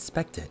throat to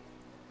inspect it,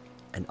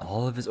 and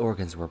all of his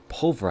organs were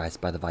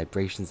pulverized by the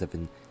vibrations of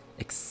an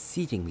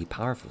exceedingly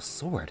powerful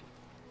sword.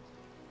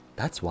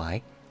 That's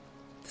why,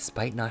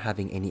 despite not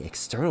having any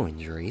external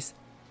injuries,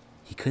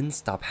 he couldn't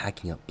stop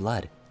hacking up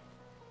blood.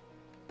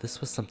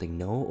 This was something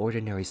no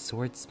ordinary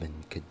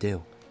swordsman could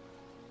do.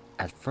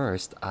 At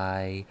first,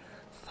 I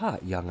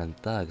thought Yang'an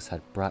thugs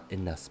had brought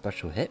in a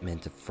special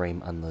hitman to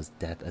frame Anle's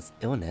death as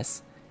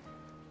illness,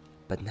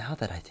 but now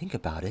that I think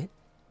about it,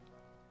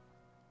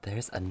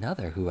 there's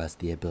another who has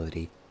the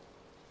ability.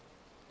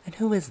 And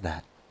who is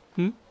that?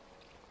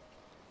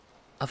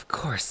 Of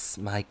course,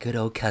 my good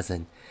old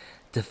cousin,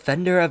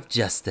 defender of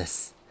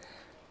justice.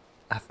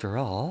 After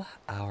all,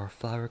 our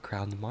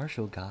flower-crowned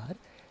martial god,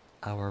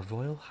 our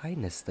Royal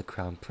Highness the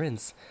Crown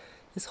Prince,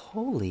 is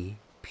holy,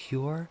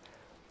 pure,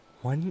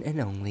 one and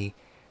only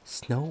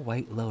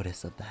Snow-White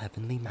Lotus of the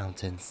Heavenly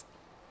Mountains.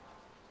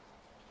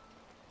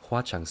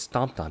 Huachang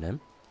stomped on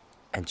him,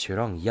 and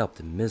Qirong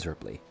yelped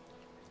miserably.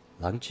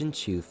 Lang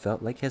Jinchu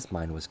felt like his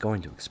mind was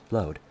going to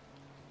explode.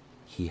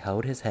 He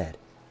held his head,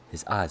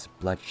 his eyes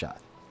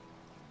bloodshot.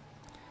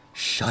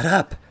 Shut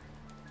up!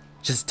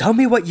 Just tell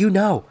me what you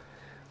know!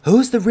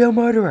 Who's the real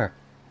murderer?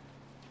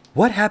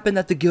 What happened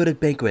at the gilded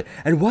banquet?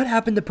 And what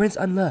happened to Prince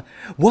Anle?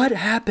 What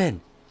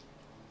happened?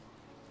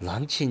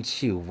 Lang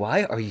Jinchu,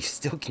 why are you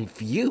still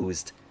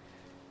confused?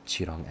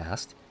 Qirong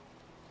asked.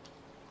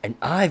 And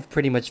I've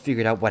pretty much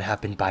figured out what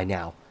happened by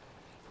now.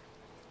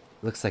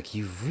 Looks like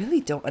you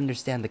really don't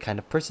understand the kind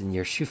of person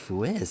your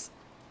Shifu is.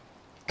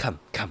 Come.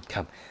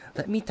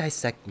 Let me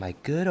dissect my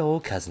good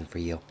old cousin for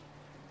you.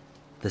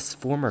 This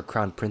former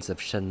crown prince of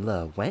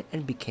Shenle went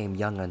and became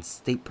Yang'an's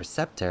state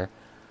preceptor,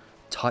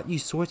 taught you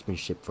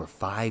swordsmanship for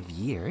 5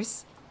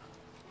 years.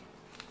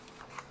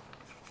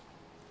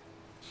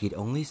 He'd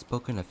only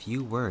spoken a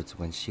few words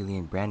when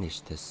Xilian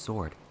brandished his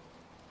sword.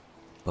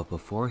 But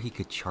before he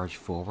could charge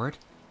forward,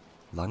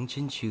 Lang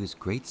Jinchu's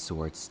great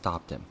sword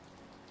stopped him.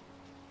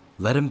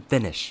 Let him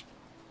finish.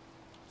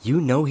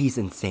 You know he's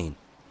insane,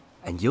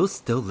 and you'll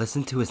still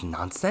listen to his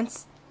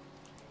nonsense?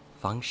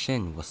 Fang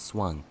Xin was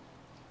swung,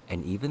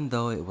 and even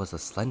though it was a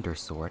slender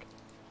sword,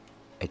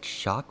 its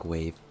shock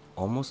wave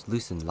almost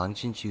loosened Lang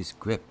Jinchu's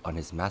grip on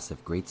his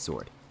massive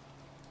greatsword.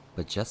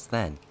 But just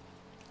then,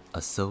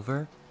 a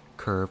silver,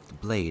 curved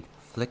blade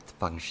flicked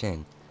Fang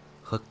Xin,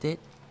 hooked it,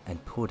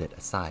 and pulled it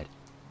aside.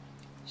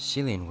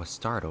 Xilian was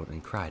startled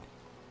and cried,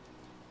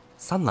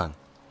 Sanlang!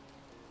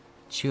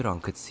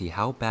 Qirong could see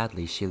how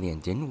badly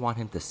Xilian didn't want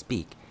him to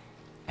speak,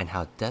 and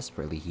how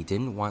desperately he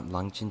didn't want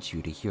Lang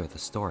Jinchu to hear the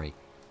story.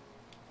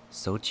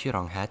 So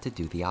Qirong had to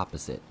do the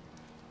opposite.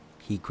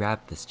 He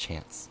grabbed this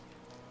chance.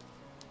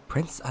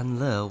 Prince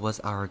Anle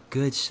was our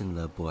good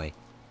Shenle boy,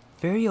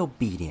 very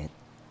obedient.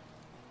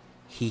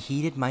 He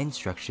heeded my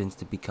instructions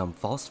to become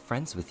false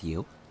friends with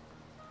you.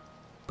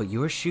 But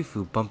your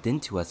Shifu bumped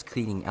into us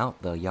cleaning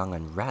out the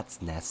Yang'an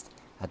rat's nest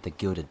at the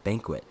Gilded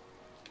Banquet.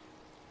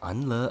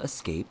 Anle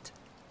escaped.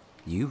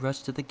 You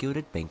rushed to the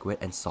Gilded Banquet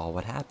and saw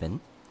what happened.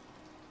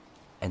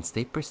 And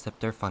State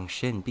Preceptor Fang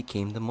Xin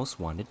became the most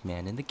wanted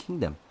man in the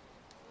kingdom.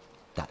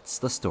 That's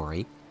the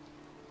story.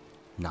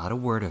 Not a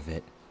word of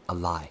it, a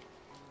lie.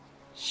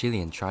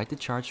 Xilian tried to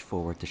charge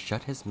forward to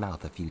shut his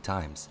mouth a few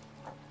times,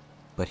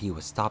 but he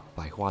was stopped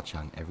by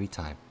Huachang every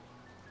time.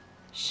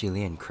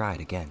 Xilian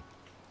cried again,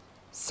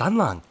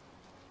 Sanlang!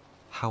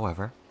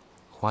 However,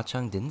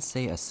 Huachang didn't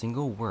say a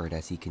single word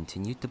as he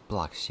continued to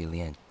block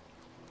Xilian.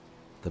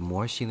 The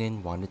more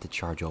Xilian wanted to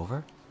charge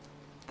over,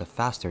 the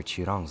faster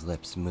Qirong's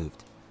lips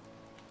moved.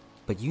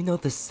 But you know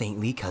this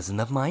saintly cousin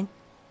of mine?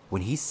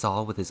 When he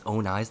saw with his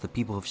own eyes the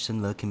people of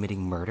Shenle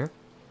committing murder?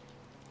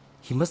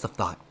 He must have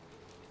thought,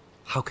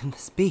 how can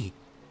this be?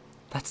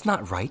 That's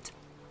not right.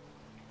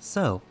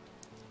 So,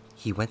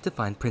 he went to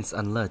find Prince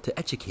Anle to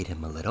educate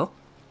him a little.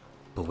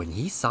 But when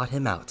he sought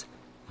him out,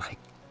 my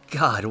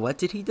God, what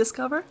did he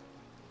discover?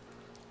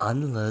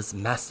 Anle's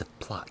massive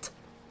plot.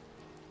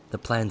 The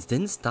plans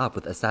didn't stop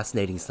with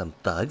assassinating some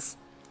thugs.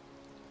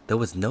 There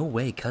was no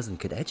way cousin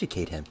could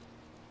educate him.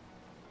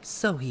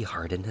 So he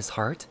hardened his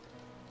heart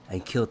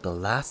and killed the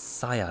last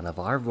scion of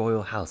our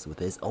royal house with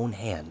his own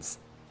hands.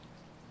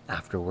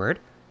 Afterward,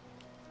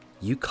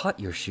 you caught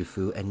your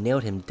Shifu and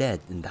nailed him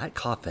dead in that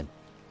coffin.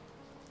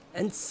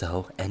 And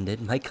so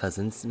ended my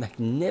cousin's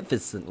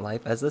magnificent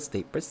life as a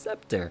state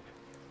preceptor.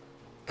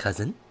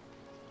 Cousin,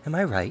 am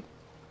I right?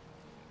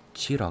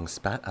 Qirong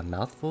spat a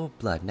mouthful of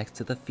blood next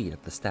to the feet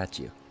of the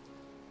statue.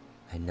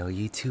 I know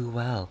you too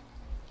well.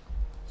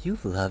 You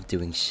love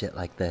doing shit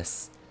like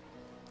this.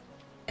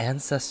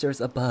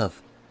 Ancestors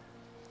above,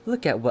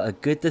 look at what a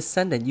good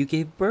descendant you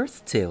gave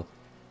birth to.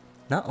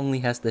 Not only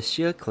has the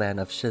Xie clan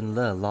of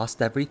Shenle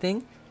lost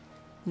everything,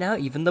 now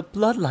even the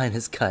bloodline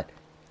is cut.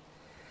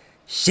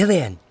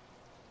 Xilian!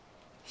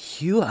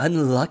 You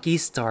unlucky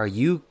star,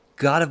 you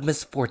god of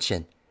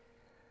misfortune.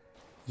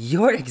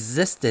 Your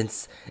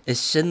existence is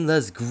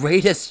Shenle's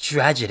greatest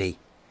tragedy.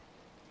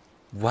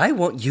 Why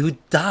won't you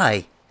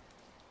die?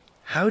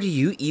 How do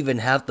you even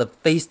have the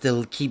face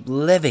to keep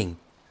living?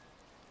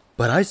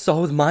 But I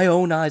saw with my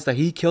own eyes that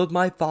he killed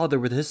my father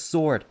with his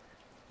sword,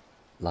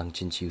 Lang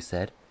Jinchu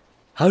said.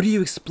 How do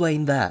you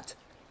explain that?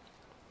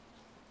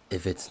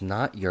 If it's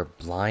not your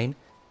blind,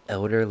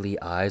 elderly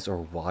eyes or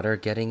water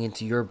getting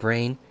into your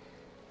brain,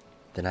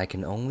 then I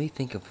can only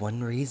think of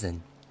one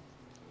reason,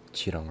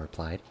 Qirong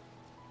replied,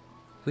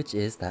 which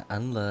is that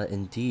Anle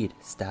indeed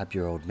stabbed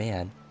your old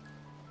man,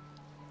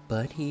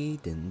 but he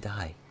didn't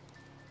die.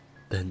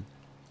 Then,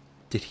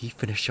 did he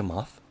finish him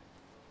off?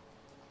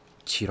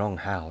 Qirong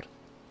howled.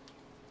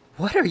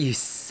 What are you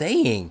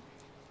saying?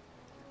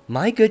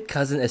 My good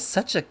cousin is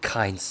such a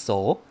kind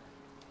soul.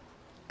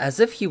 As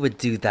if he would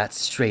do that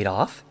straight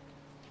off.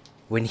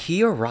 When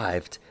he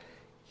arrived,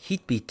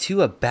 he'd be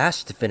too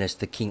abashed to finish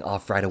the king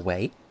off right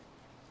away.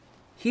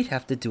 He'd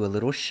have to do a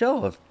little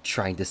show of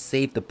trying to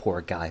save the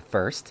poor guy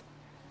first.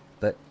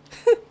 But,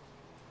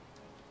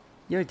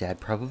 your dad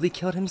probably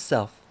killed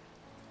himself.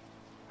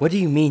 What do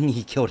you mean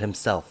he killed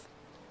himself?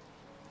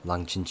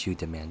 Lang Jinchu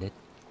demanded.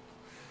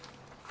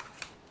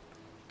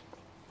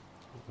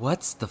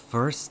 What's the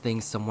first thing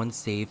someone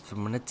saved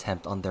from an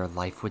attempt on their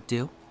life would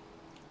do?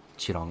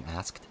 Qirong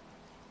asked.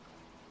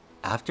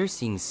 After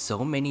seeing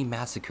so many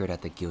massacred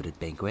at the Gilded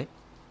Banquet,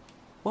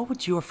 what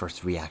would your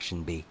first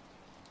reaction be?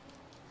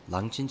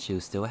 Lang Jinchu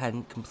still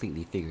hadn't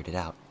completely figured it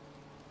out.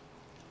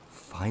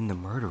 Find the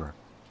murderer.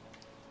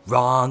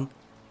 Wrong,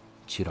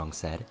 Qirong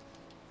said.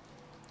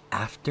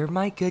 After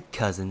my good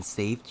cousin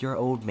saved your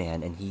old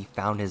man and he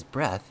found his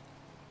breath,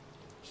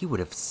 he would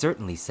have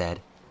certainly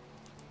said,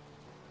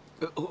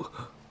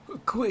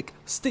 Quick,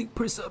 State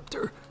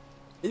Preceptor.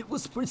 It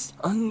was Prince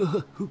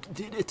Anle who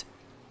did it.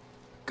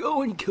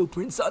 Go and kill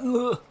Prince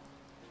Anle.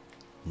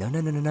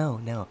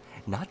 No,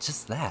 not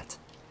just that.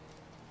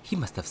 He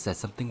must have said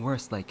something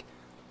worse like,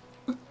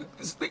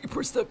 State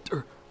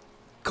Preceptor,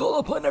 call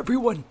upon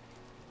everyone.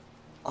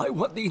 I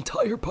want the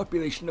entire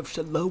population of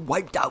Shenle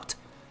wiped out.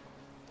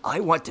 I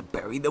want to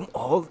bury them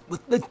all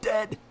with the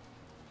dead.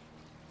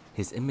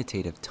 His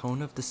imitative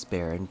tone of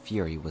despair and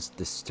fury was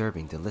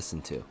disturbing to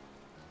listen to,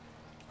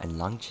 and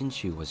Lang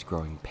Chinchu was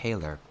growing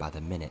paler by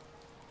the minute.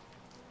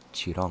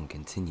 Qirong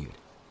continued.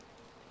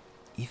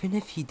 Even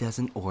if he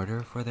doesn't order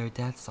for their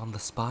deaths on the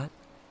spot,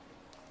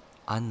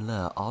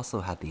 Anle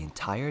also had the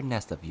entire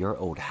nest of your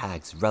old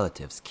hag's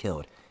relatives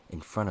killed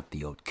in front of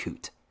the old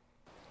coot.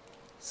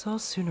 So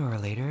sooner or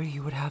later,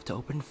 you would have to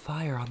open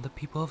fire on the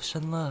people of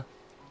Shenle.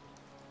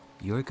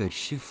 Your good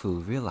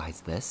Shifu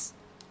realized this,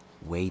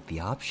 weighed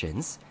the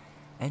options,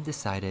 and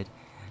decided,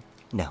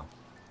 no.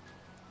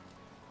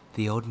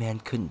 The old man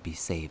couldn't be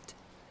saved.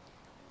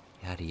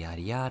 Yada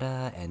yada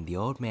yada, and the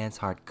old man's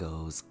heart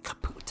goes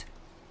kaput.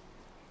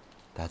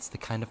 That's the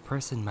kind of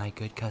person my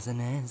good cousin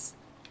is.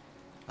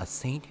 A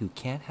saint who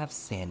can't have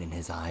sand in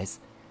his eyes,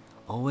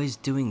 always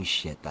doing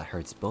shit that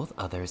hurts both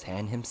others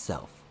and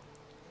himself.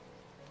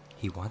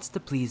 He wants to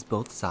please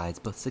both sides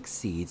but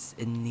succeeds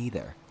in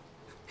neither.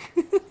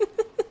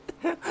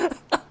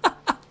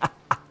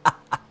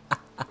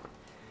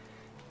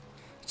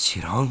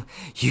 Qirong,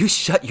 you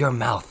shut your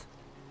mouth!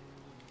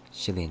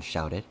 Shilian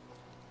shouted.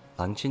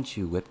 Lang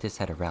Chinchu whipped his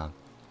head around.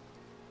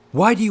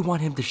 Why do you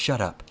want him to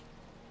shut up?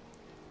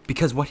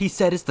 Because what he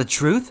said is the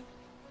truth?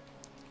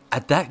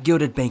 At that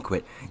gilded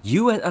banquet,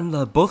 you and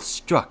Anle both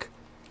struck.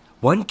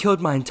 One killed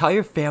my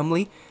entire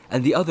family,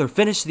 and the other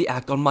finished the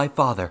act on my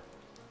father.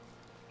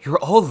 You're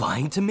all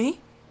lying to me?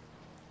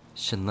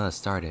 Shenle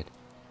started.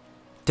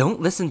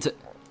 Don't listen to...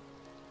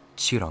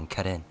 Qirong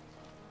cut in.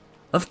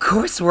 Of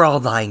course we're all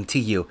lying to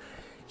you.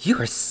 You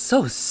are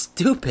so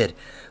stupid.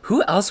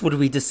 Who else would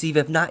we deceive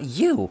if not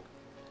you?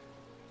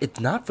 If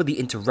not for the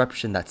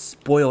interruption that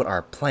spoiled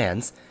our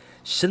plans,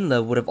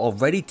 Shenle would have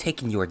already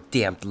taken your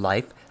damned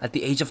life at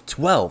the age of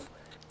 12,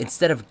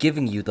 instead of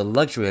giving you the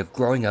luxury of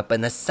growing up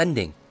and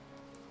ascending.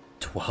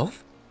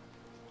 12?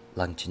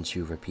 Lang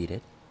Chinchu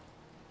repeated.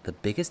 The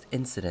biggest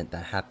incident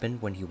that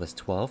happened when he was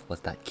 12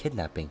 was that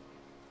kidnapping,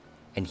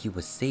 and he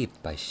was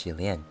saved by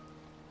Shilian.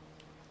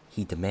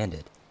 He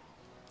demanded.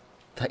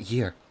 That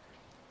year,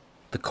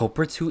 the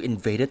culprits who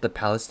invaded the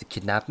palace to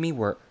kidnap me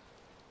were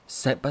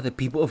sent by the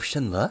people of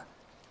Shenle?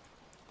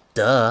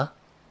 Duh!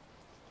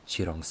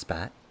 Qirong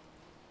spat.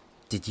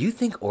 Did you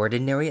think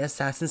ordinary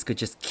assassins could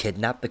just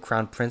kidnap the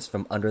crown prince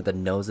from under the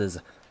noses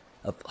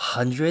of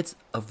hundreds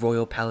of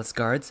royal palace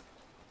guards?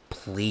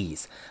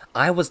 Please,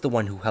 I was the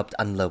one who helped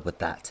Anle with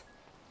that.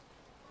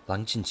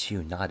 Lang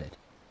Chinchu nodded.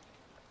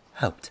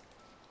 Helped?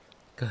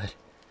 Good.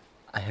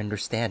 I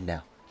understand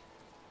now.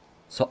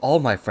 So all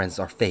my friends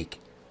are fake.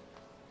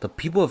 The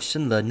people of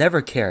Shenle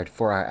never cared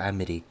for our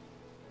amity.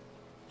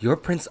 Your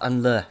Prince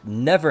Anle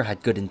never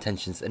had good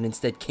intentions and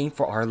instead came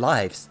for our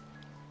lives.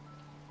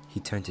 He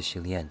turned to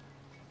Shilian.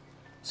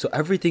 So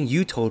everything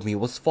you told me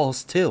was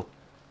false too.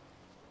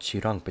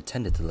 Qirong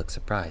pretended to look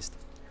surprised.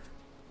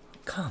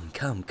 Come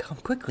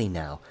quickly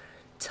now.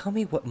 Tell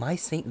me what my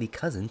saintly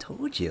cousin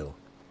told you.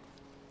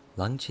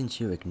 Lang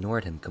Chinchu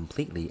ignored him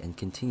completely and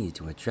continued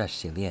to address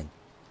Shilian.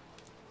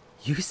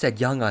 You said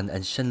Yang'an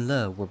and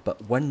Shenle were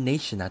but one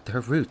nation at their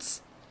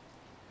roots.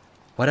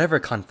 Whatever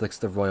conflicts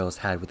the royals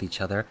had with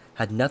each other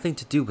had nothing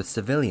to do with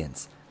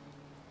civilians.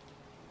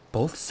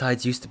 Both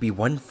sides used to be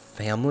one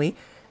family,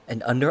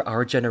 and under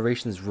our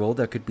generation's rule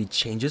there could be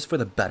changes for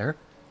the better.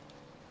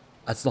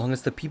 As long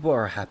as the people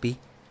are happy,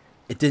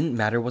 it didn't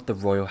matter what the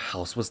royal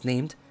house was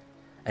named,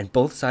 and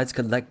both sides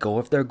could let go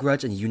of their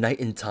grudge and unite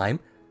in time.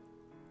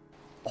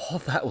 All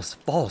that was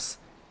false.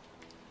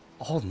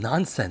 All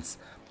nonsense,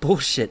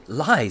 bullshit,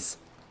 lies.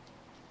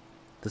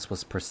 This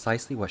was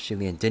precisely what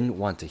Shilian didn't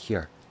want to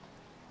hear.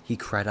 He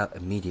cried out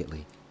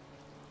immediately.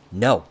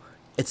 No,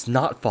 it's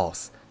not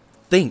false.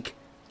 Think,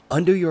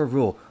 under your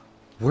rule,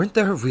 weren't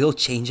there real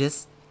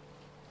changes?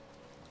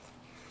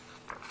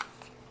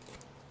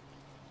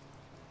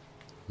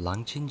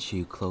 Lang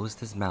Chinchu closed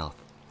his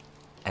mouth,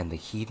 and the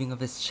heaving of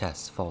his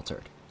chest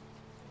faltered.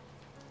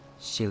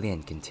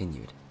 Shilian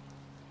continued.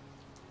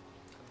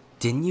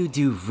 Didn't you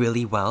do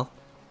really well?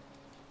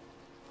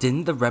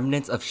 Didn't the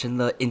remnants of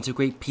Shenle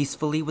integrate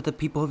peacefully with the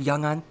people of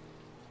Yang'an?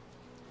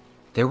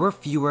 There were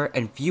fewer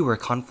and fewer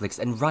conflicts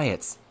and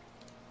riots,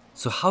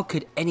 so how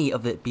could any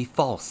of it be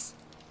false?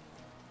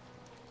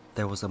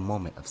 There was a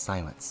moment of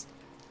silence.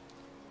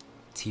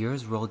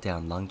 Tears rolled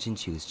down Lang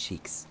Chinchu's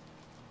cheeks.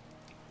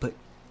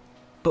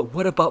 But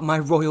what about my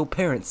royal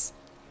parents?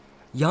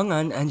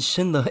 Yang'an and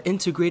Shenle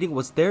integrating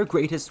was their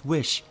greatest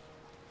wish.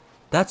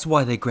 That's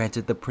why they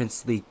granted the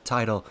princely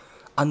title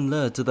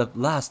Anle to the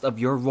last of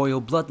your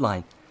royal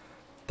bloodline.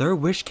 Their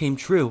wish came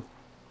true.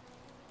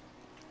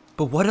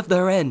 But what of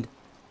their end?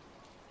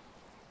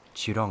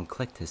 Chirong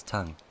clicked his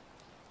tongue.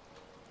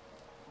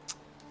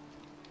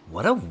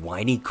 What a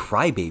whiny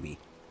crybaby.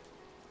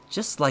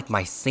 Just like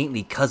my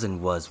saintly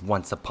cousin was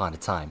once upon a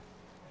time.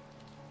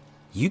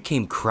 You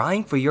came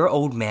crying for your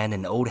old man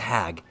and old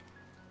hag.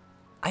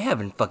 I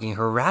haven't fucking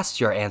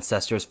harassed your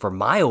ancestors for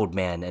my old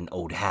man and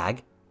old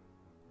hag.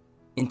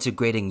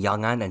 Integrating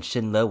Yang'an and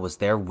Shinle was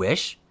their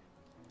wish?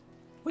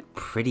 What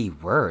pretty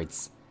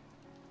words.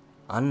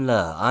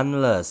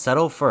 Anle,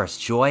 settle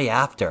first, joy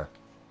after.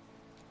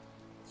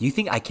 You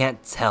think I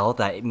can't tell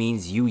that it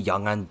means you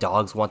Yang'an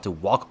dogs want to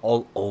walk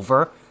all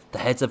over the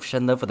heads of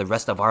Shinle for the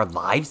rest of our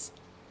lives?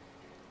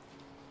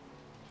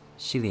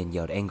 Shilian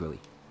yelled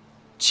angrily.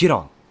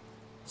 Chirong,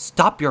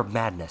 stop your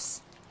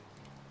madness.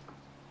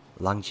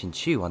 Lang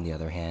Chinchu, on the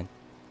other hand,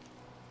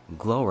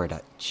 glowered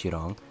at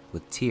Chirong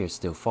with tears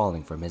still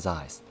falling from his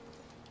eyes.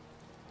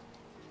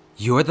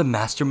 You're the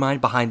mastermind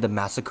behind the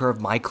massacre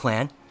of my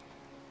clan?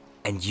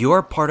 And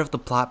you're part of the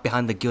plot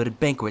behind the gilded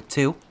banquet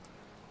too?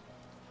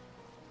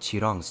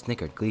 Chirong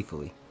snickered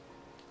gleefully.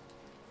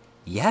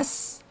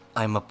 Yes,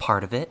 I'm a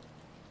part of it.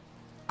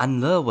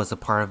 Anle was a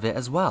part of it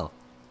as well.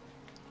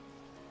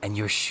 And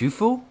your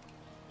Shufu?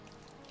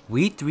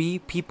 We three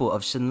people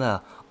of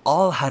Shinle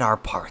all had our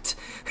part.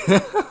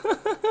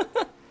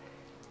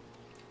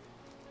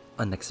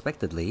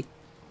 Unexpectedly,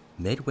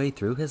 midway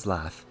through his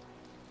laugh,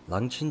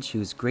 Lang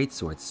Chinchu's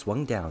greatsword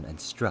swung down and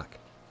struck.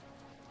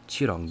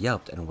 Chirong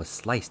yelped and was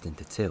sliced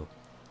into two.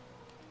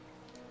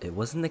 It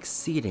was an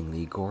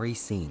exceedingly gory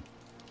scene.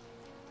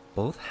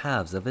 Both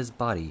halves of his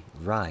body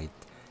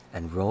writhed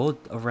and rolled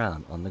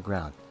around on the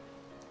ground,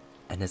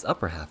 and his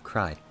upper half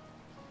cried.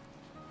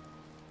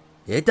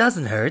 It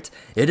doesn't hurt,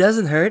 it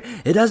doesn't hurt,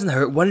 it doesn't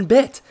hurt one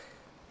bit.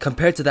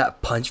 Compared to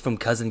that punch from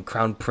cousin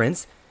Crown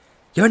Prince,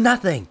 you're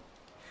nothing.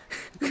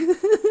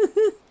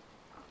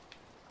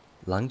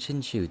 Lang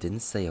Chinchu didn't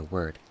say a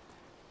word,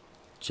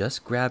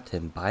 just grabbed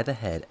him by the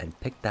head and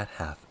picked that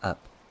half up.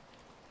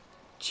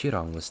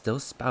 Chirong was still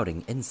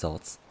spouting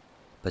insults,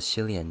 but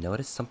Shilian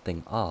noticed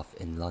something off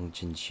in Lang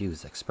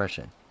Chinchu's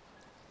expression.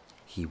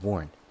 He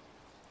warned.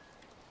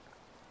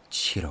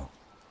 Chirong,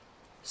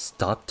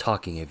 stop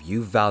talking if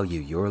you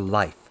value your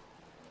life.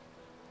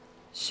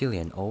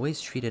 Shilian always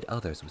treated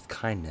others with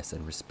kindness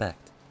and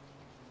respect,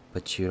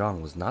 but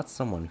Chirong was not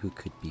someone who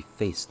could be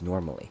faced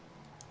normally.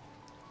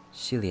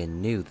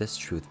 Shilian knew this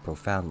truth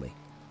profoundly.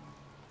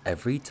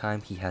 Every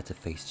time he had to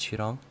face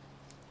Chirong,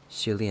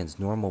 Shilian's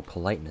normal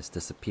politeness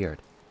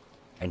disappeared,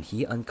 and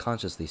he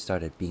unconsciously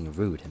started being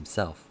rude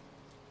himself.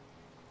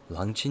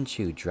 Lang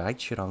Chinchu dragged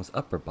Chirong's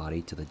upper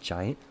body to the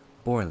giant,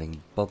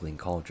 boiling, bubbling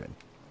cauldron.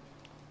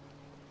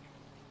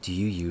 Do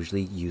you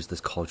usually use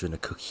this cauldron to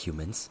cook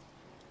humans?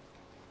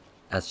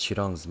 As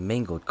Chirong's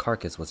mangled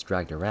carcass was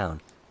dragged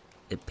around,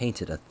 it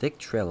painted a thick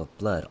trail of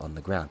blood on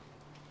the ground.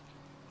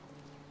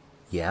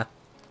 Yeah,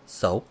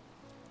 so?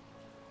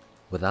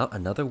 Without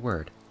another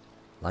word,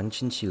 Lang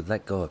Chinchu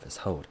let go of his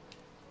hold.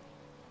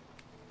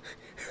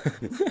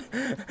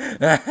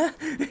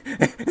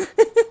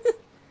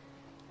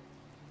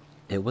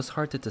 It was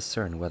hard to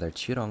discern whether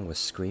Chirong was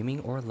screaming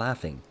or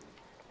laughing,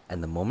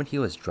 and the moment he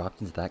was dropped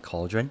into that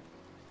cauldron,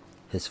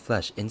 his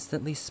flesh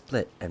instantly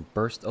split and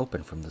burst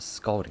open from the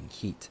scalding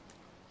heat.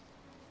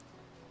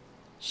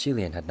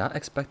 Shilian had not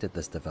expected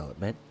this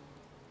development.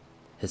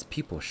 His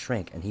pupils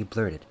shrank and he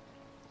blurted,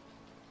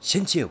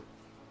 Chinchu!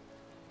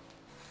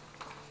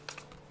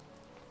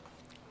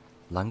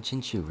 Lang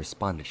Chinchu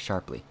responded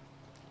sharply.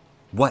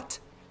 What?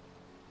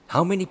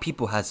 How many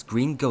people has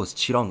Green Ghost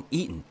Chirong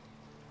eaten?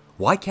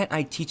 Why can't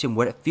I teach him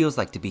what it feels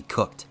like to be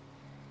cooked?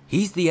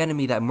 He's the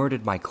enemy that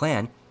murdered my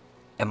clan.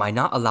 Am I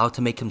not allowed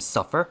to make him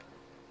suffer?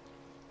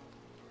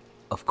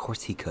 Of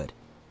course he could.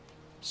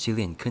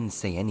 Shilian couldn't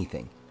say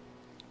anything,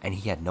 and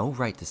he had no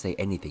right to say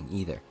anything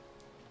either.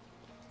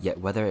 Yet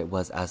whether it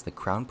was as the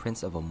crown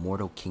prince of a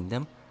mortal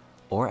kingdom,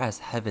 or as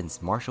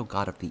heaven's martial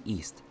god of the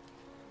east,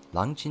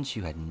 Lang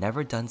Chinchu had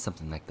never done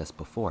something like this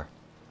before.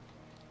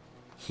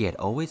 He had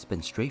always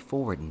been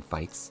straightforward in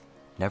fights,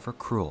 never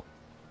cruel.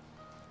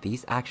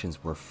 These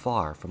actions were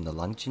far from the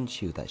Lang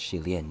Chinchu that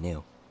Shilian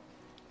knew.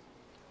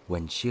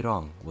 When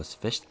Chirong was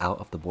fished out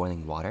of the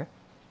boiling water,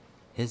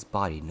 his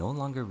body no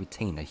longer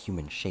retained a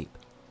human shape.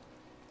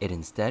 It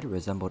instead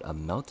resembled a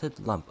melted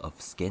lump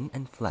of skin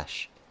and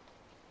flesh,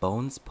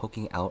 bones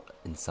poking out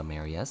in some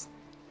areas,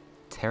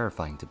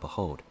 terrifying to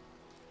behold.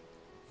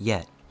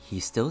 Yet, he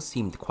still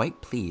seemed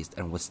quite pleased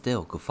and was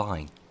still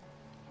guffawing.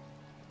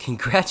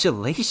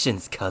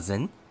 Congratulations,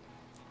 cousin!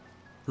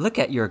 Look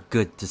at your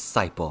good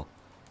disciple.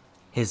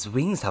 His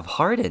wings have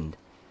hardened.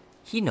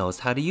 He knows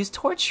how to use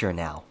torture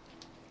now.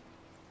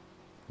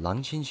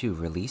 Lang Chinchu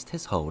released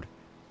his hold,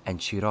 and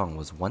Chirong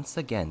was once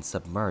again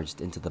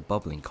submerged into the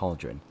bubbling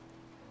cauldron.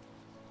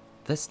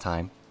 This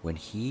time, when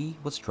he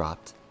was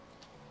dropped,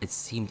 it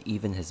seemed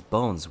even his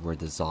bones were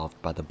dissolved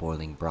by the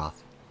boiling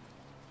broth.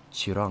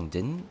 Chirong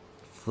didn't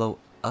float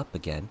up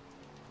again,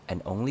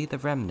 and only the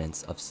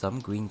remnants of some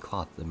green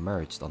cloth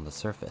emerged on the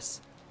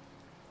surface.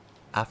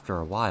 After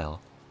a while,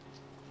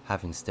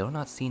 having still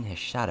not seen his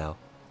shadow,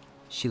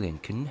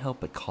 Shilian couldn't help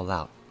but call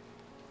out,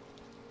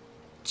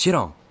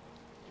 "Chirong!"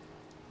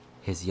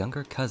 His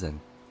younger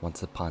cousin,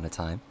 once upon a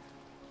time,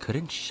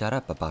 couldn't shut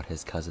up about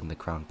his cousin the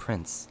Crown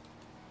Prince,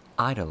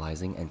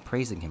 idolizing and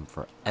praising him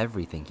for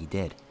everything he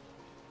did.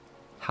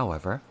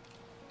 However,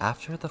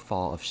 after the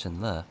fall of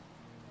Shenle,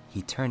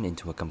 he turned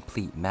into a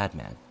complete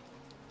madman.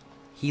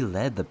 He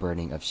led the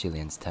burning of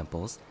Shilian's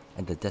temples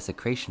and the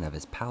desecration of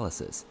his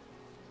palaces.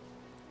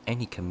 And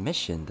he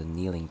commissioned the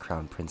kneeling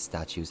Crown Prince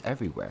statues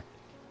everywhere,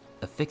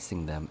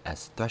 affixing them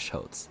as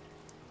thresholds.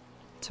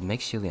 To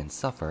make Shilian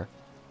suffer,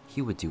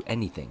 he would do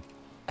anything,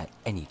 at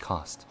any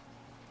cost.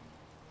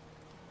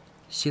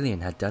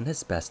 Shilian had done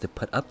his best to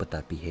put up with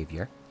that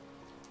behavior,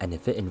 and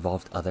if it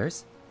involved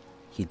others,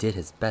 he did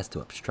his best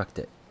to obstruct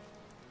it.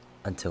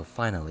 Until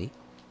finally,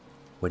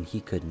 when he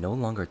could no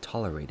longer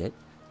tolerate it,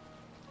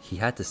 he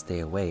had to stay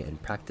away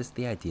and practice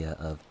the idea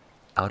of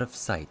out of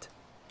sight,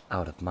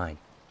 out of mind.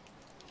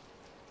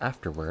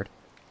 Afterward,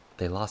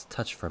 they lost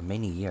touch for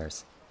many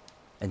years,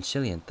 and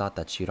Shilian thought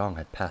that Chirong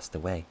had passed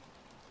away.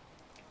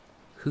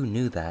 Who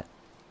knew that,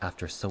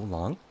 after so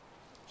long,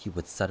 he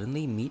would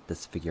suddenly meet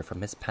this figure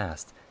from his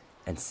past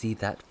and see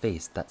that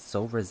face that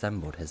so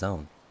resembled his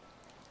own.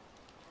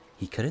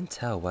 He couldn't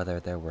tell whether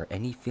there were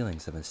any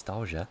feelings of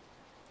nostalgia.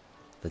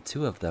 The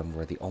two of them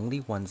were the only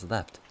ones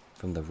left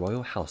from the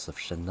royal house of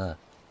Shenle.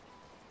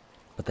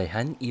 But they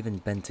hadn't even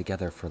been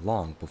together for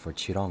long before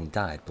Chirong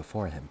died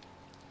before him,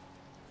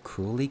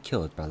 cruelly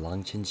killed by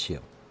Lang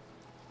Qinqiu,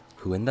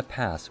 who in the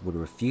past would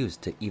refuse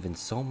to even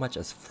so much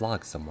as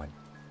flog someone.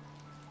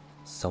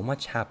 So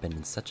much happened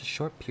in such a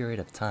short period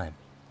of time.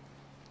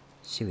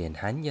 Shilian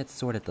hadn't yet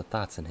sorted the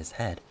thoughts in his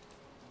head,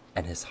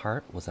 and his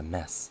heart was a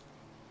mess.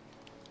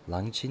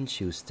 Lang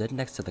Qinqiu stood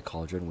next to the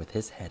cauldron with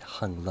his head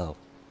hung low,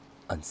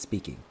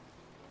 unspeaking.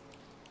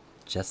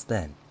 Just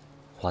then,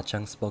 Hua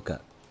Chang spoke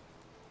up.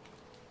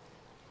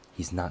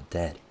 "He's not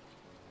dead."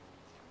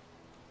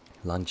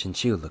 Lang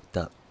Qinqiu looked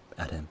up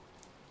at him.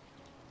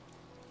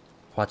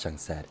 Hua Chang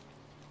said,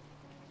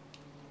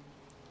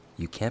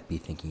 "You can't be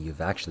thinking you've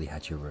actually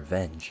had your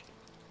revenge.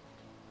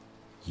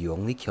 You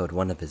only killed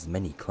one of his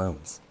many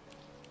clones.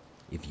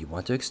 If you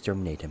want to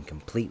exterminate him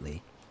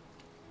completely,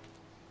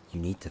 you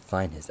need to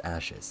find his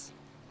ashes."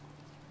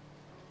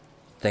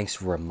 "Thanks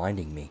for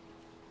reminding me,"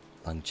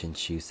 Lang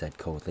Qinqiu said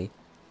coldly.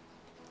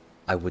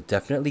 "I would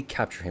definitely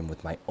capture him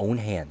with my own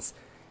hands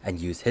and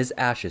use his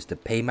ashes to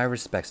pay my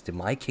respects to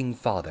my king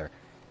father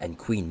and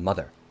queen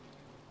mother.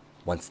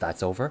 Once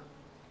that's over,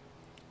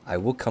 I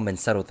will come and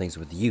settle things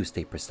with you,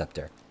 State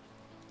Preceptor.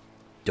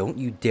 Don't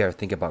you dare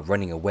think about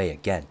running away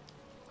again."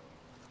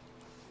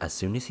 As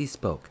soon as he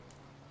spoke,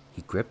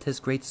 he gripped his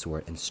great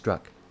sword and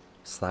struck,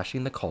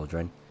 slashing the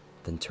cauldron,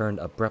 then turned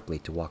abruptly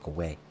to walk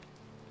away.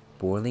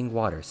 Boiling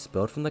water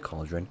spilled from the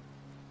cauldron,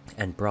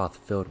 and broth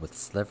filled with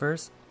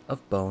slivers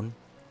of bone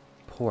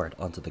poured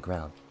onto the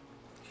ground.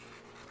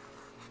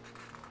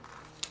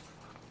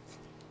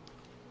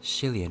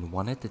 Shilian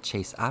wanted to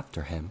chase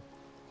after him,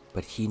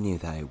 but he knew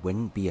that it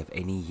wouldn't be of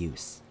any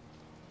use.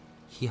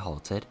 He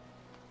halted,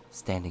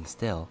 standing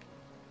still,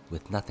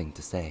 with nothing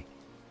to say.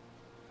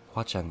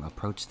 Hua Chang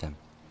approached him.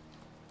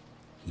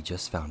 He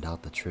just found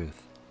out the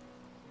truth,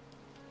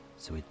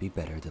 so it'd be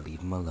better to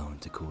leave him alone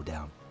to cool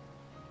down.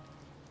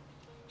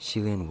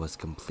 Shilian was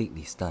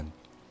completely stunned.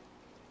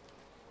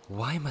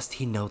 Why must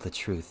he know the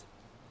truth?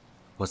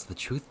 Was the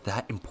truth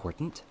that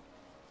important?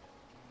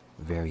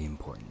 Very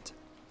important,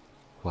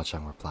 Hua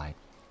Chang replied.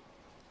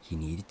 He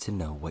needed to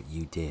know what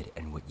you did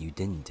and what you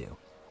didn't do,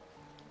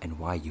 and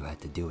why you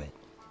had to do it.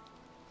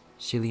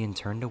 Shilian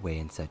turned away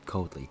and said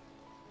coldly,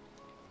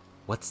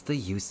 "What's the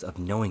use of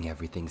knowing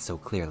everything so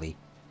clearly?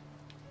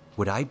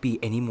 Would I be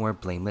any more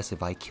blameless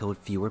if I killed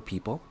fewer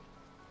people?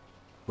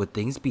 Would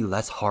things be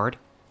less hard?"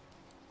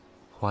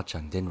 Hua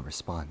Chang didn't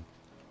respond.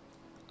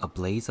 A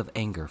blaze of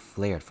anger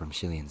flared from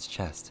Shilian's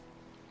chest,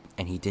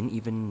 and he didn't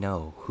even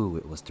know who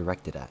it was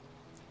directed at.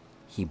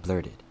 He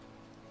blurted,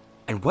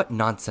 "And what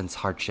nonsense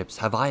hardships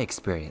have I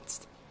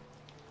experienced?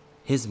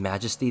 His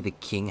Majesty the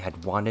King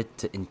had wanted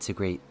to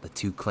integrate the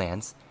two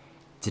clans.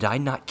 Did I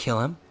not kill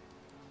him?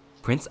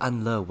 Prince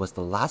Anle was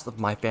the last of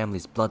my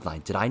family's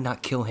bloodline. Did I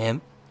not kill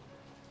him?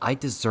 I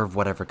deserve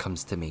whatever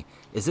comes to me.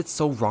 Is it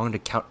so wrong to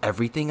count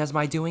everything as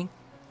my doing?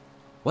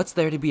 What's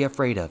there to be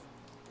afraid of?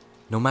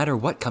 No matter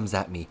what comes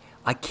at me,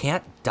 I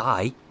can't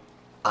die.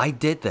 I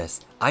did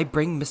this. I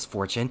bring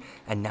misfortune,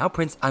 and now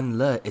Prince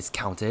Anle is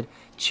counted,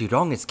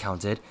 Qirong is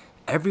counted,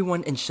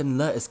 everyone in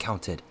Shenle is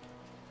counted.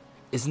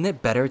 Isn't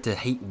it better to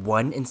hate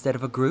one instead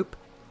of a group?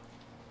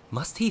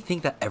 Must he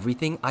think that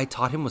everything I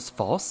taught him was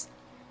false?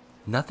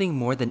 Nothing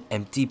more than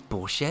empty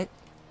bullshit?"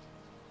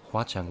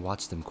 Hua Chang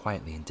watched them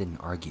quietly and didn't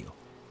argue.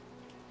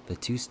 The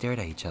two stared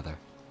at each other,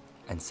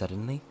 and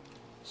suddenly,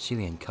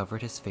 Shilian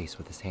covered his face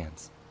with his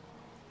hands.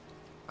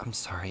 I'm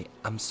sorry,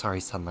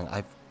 Sunlang.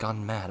 I've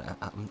gone mad.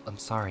 I'm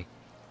sorry."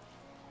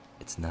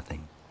 "It's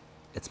nothing.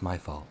 It's my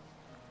fault,"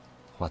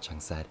 Hua Chang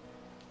said.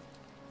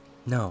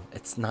 "No,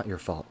 it's not your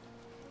fault.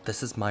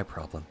 This is my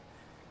problem."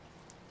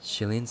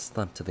 Shilian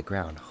slumped to the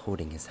ground,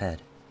 holding his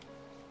head.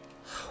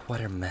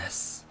 "What a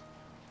mess."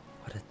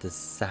 What a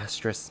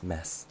disastrous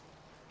mess.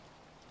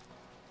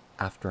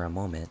 After a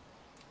moment,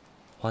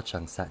 Hua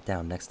Cheng sat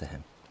down next to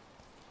him.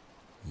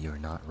 You're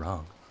not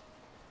wrong.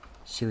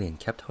 Xilian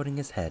kept holding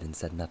his head and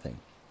said nothing.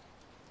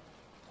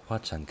 Hua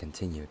Cheng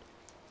continued.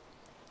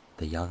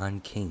 The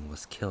Yang'an king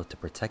was killed to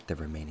protect the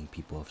remaining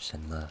people of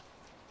Shenle.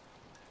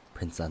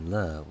 Prince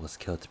Anle was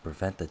killed to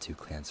prevent the two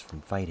clans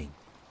from fighting.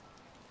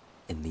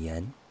 In the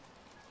end,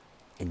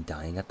 in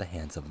dying at the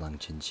hands of Lang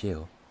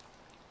Qinqiu,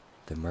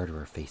 the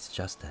murderer faced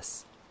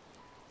justice.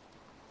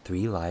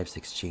 3 lives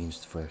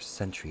exchanged for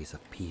centuries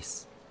of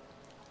peace.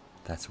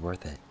 That's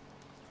worth it.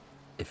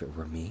 If it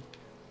were me,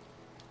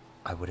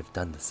 I would have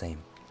done the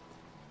same.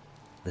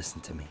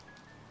 Listen to me.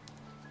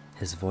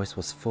 His voice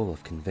was full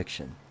of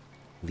conviction,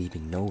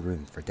 leaving no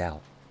room for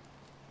doubt.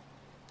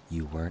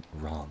 You weren't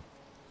wrong.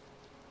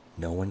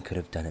 No one could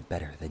have done it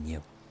better than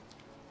you.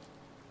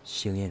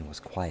 Xilian was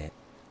quiet.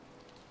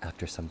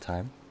 After some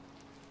time,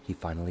 he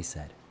finally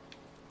said,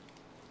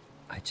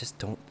 I just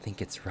don't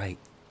think it's right.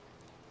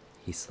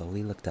 He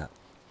slowly looked up.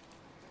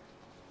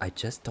 I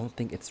just don't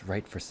think it's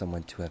right for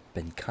someone to have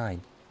been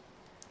kind,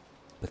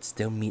 but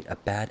still meet a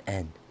bad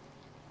end.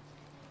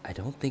 I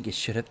don't think it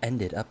should have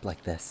ended up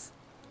like this.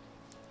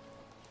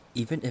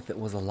 Even if it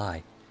was a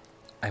lie,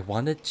 I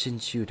wanted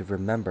Qinqiu to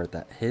remember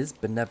that his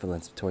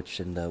benevolence towards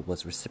Shenle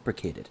was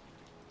reciprocated.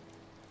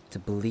 To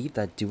believe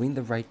that doing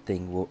the right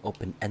thing will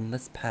open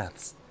endless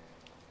paths.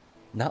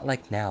 Not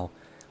like now,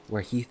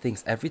 where he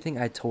thinks everything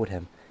I told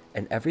him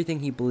and everything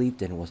he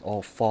believed in was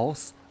all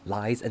false,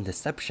 lies, and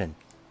deception.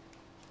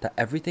 That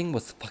everything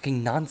was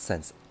fucking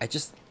nonsense.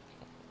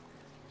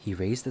 He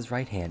raised his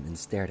right hand and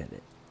stared at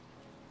it.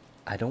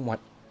 I don't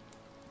want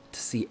to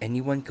see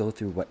anyone go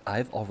through what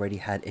I've already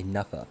had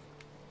enough of.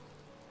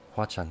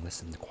 Hua Cheng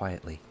listened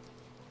quietly.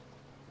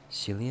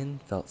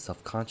 Xilian felt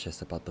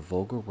self-conscious about the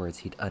vulgar words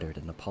he'd uttered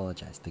and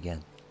apologized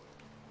again.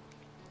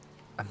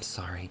 I'm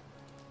sorry,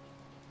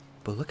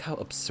 but look how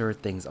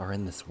absurd things are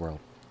in this world.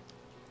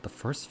 The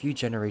first few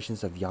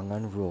generations of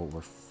Yang'an rule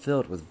were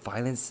filled with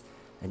violence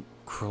and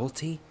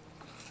cruelty,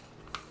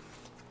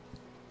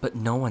 but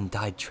no one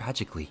died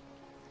tragically.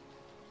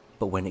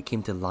 But when it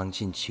came to Lang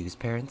Qinqiu's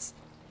parents,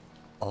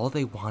 all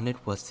they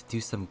wanted was to do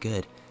some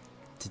good,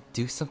 to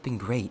do something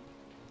great.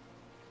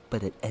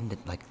 But it ended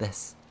like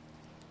this.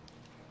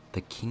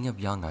 The king of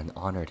Yang'an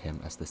honored him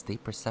as the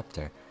state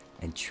preceptor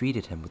and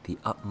treated him with the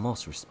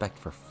utmost respect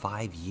for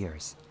 5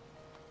 years.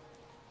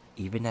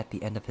 Even at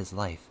the end of his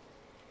life,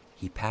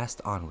 he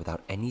passed on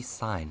without any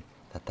sign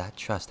that that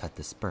trust had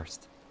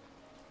dispersed.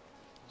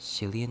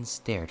 Xilian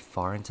stared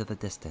far into the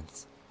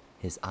distance,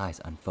 his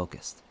eyes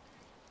unfocused.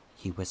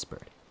 He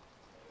whispered,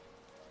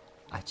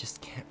 I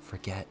just can't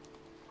forget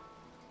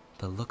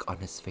the look on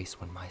his face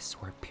when my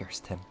sword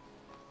pierced him.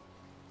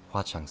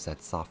 Hua Cheng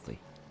said softly,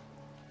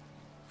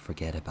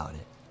 Forget about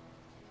it.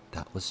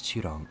 That was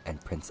Qirong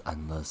and Prince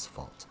Anle's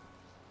fault.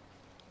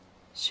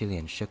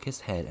 Xilian shook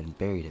his head and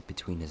buried it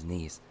between his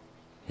knees,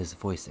 his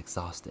voice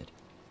exhausted.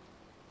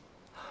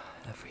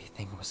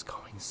 Everything was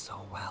going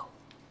so well.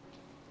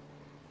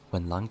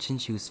 When Lang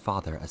Qinqiu's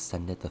father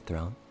ascended the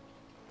throne,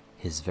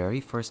 his very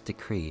first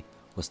decree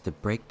was to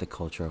break the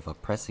culture of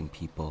oppressing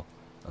people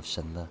of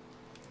Shenle.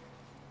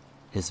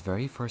 His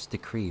very first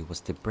decree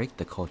was to break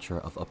the culture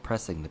of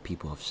oppressing the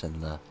people of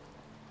Shenle.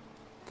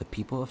 The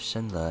people of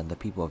Shenle and the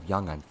people of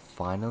Yang'an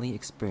finally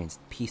experienced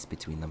peace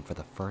between them for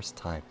the first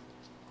time.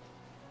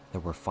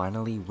 There were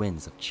finally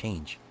winds of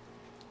change,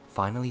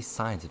 finally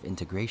signs of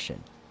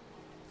integration,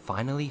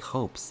 finally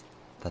hopes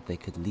that they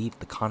could leave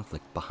the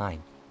conflict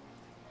behind.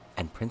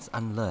 And Prince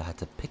Anle had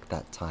to pick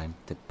that time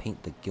to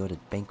paint the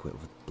gilded banquet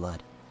with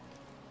blood.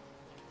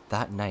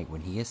 That night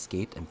when he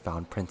escaped and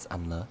found Prince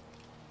Anle,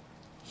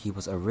 he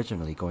was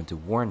originally going to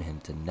warn him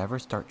to never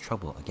start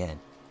trouble again.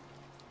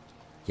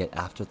 Yet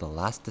after the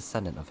last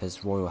descendant of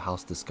his royal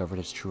house discovered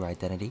his true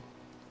identity,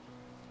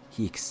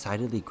 he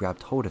excitedly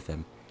grabbed hold of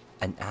him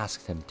and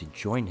asked him to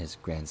join his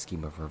grand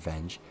scheme of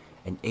revenge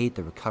and aid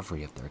the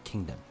recovery of their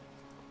kingdom.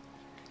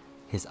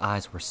 His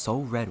eyes were so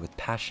red with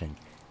passion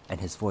and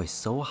his voice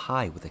so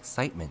high with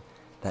excitement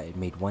that it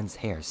made one's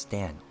hair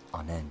stand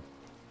on end.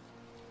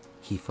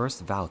 He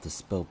first vowed to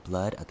spill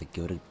blood at the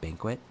gilded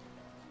banquet,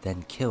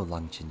 then kill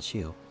Lang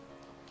Qinqiu,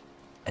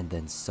 and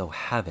then sow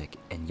havoc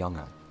in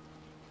Yang'an.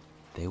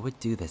 They would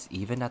do this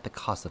even at the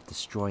cost of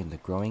destroying the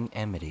growing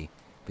enmity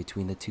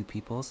between the two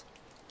peoples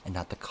and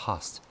at the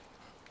cost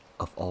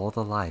of all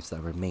the lives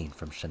that remained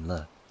from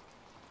Shenle.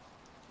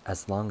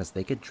 As long as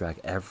they could drag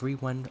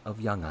everyone of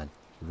Yang'an,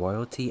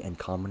 royalty and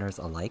commoners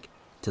alike,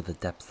 to the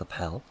depths of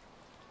hell,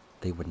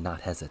 they would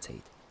not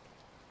hesitate.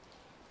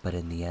 But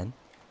in the end,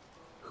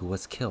 who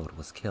was killed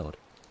was killed,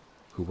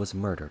 who was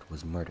murdered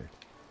was murdered.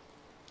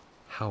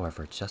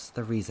 However just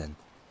the reason,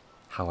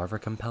 however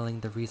compelling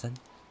the reason,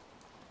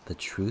 the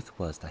truth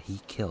was that he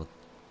killed,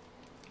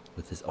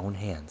 with his own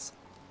hands,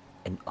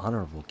 an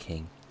honorable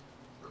king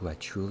who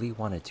had truly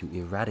wanted to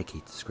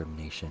eradicate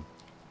discrimination,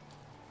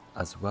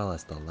 as well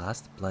as the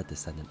last blood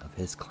descendant of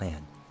his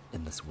clan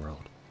in this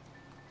world.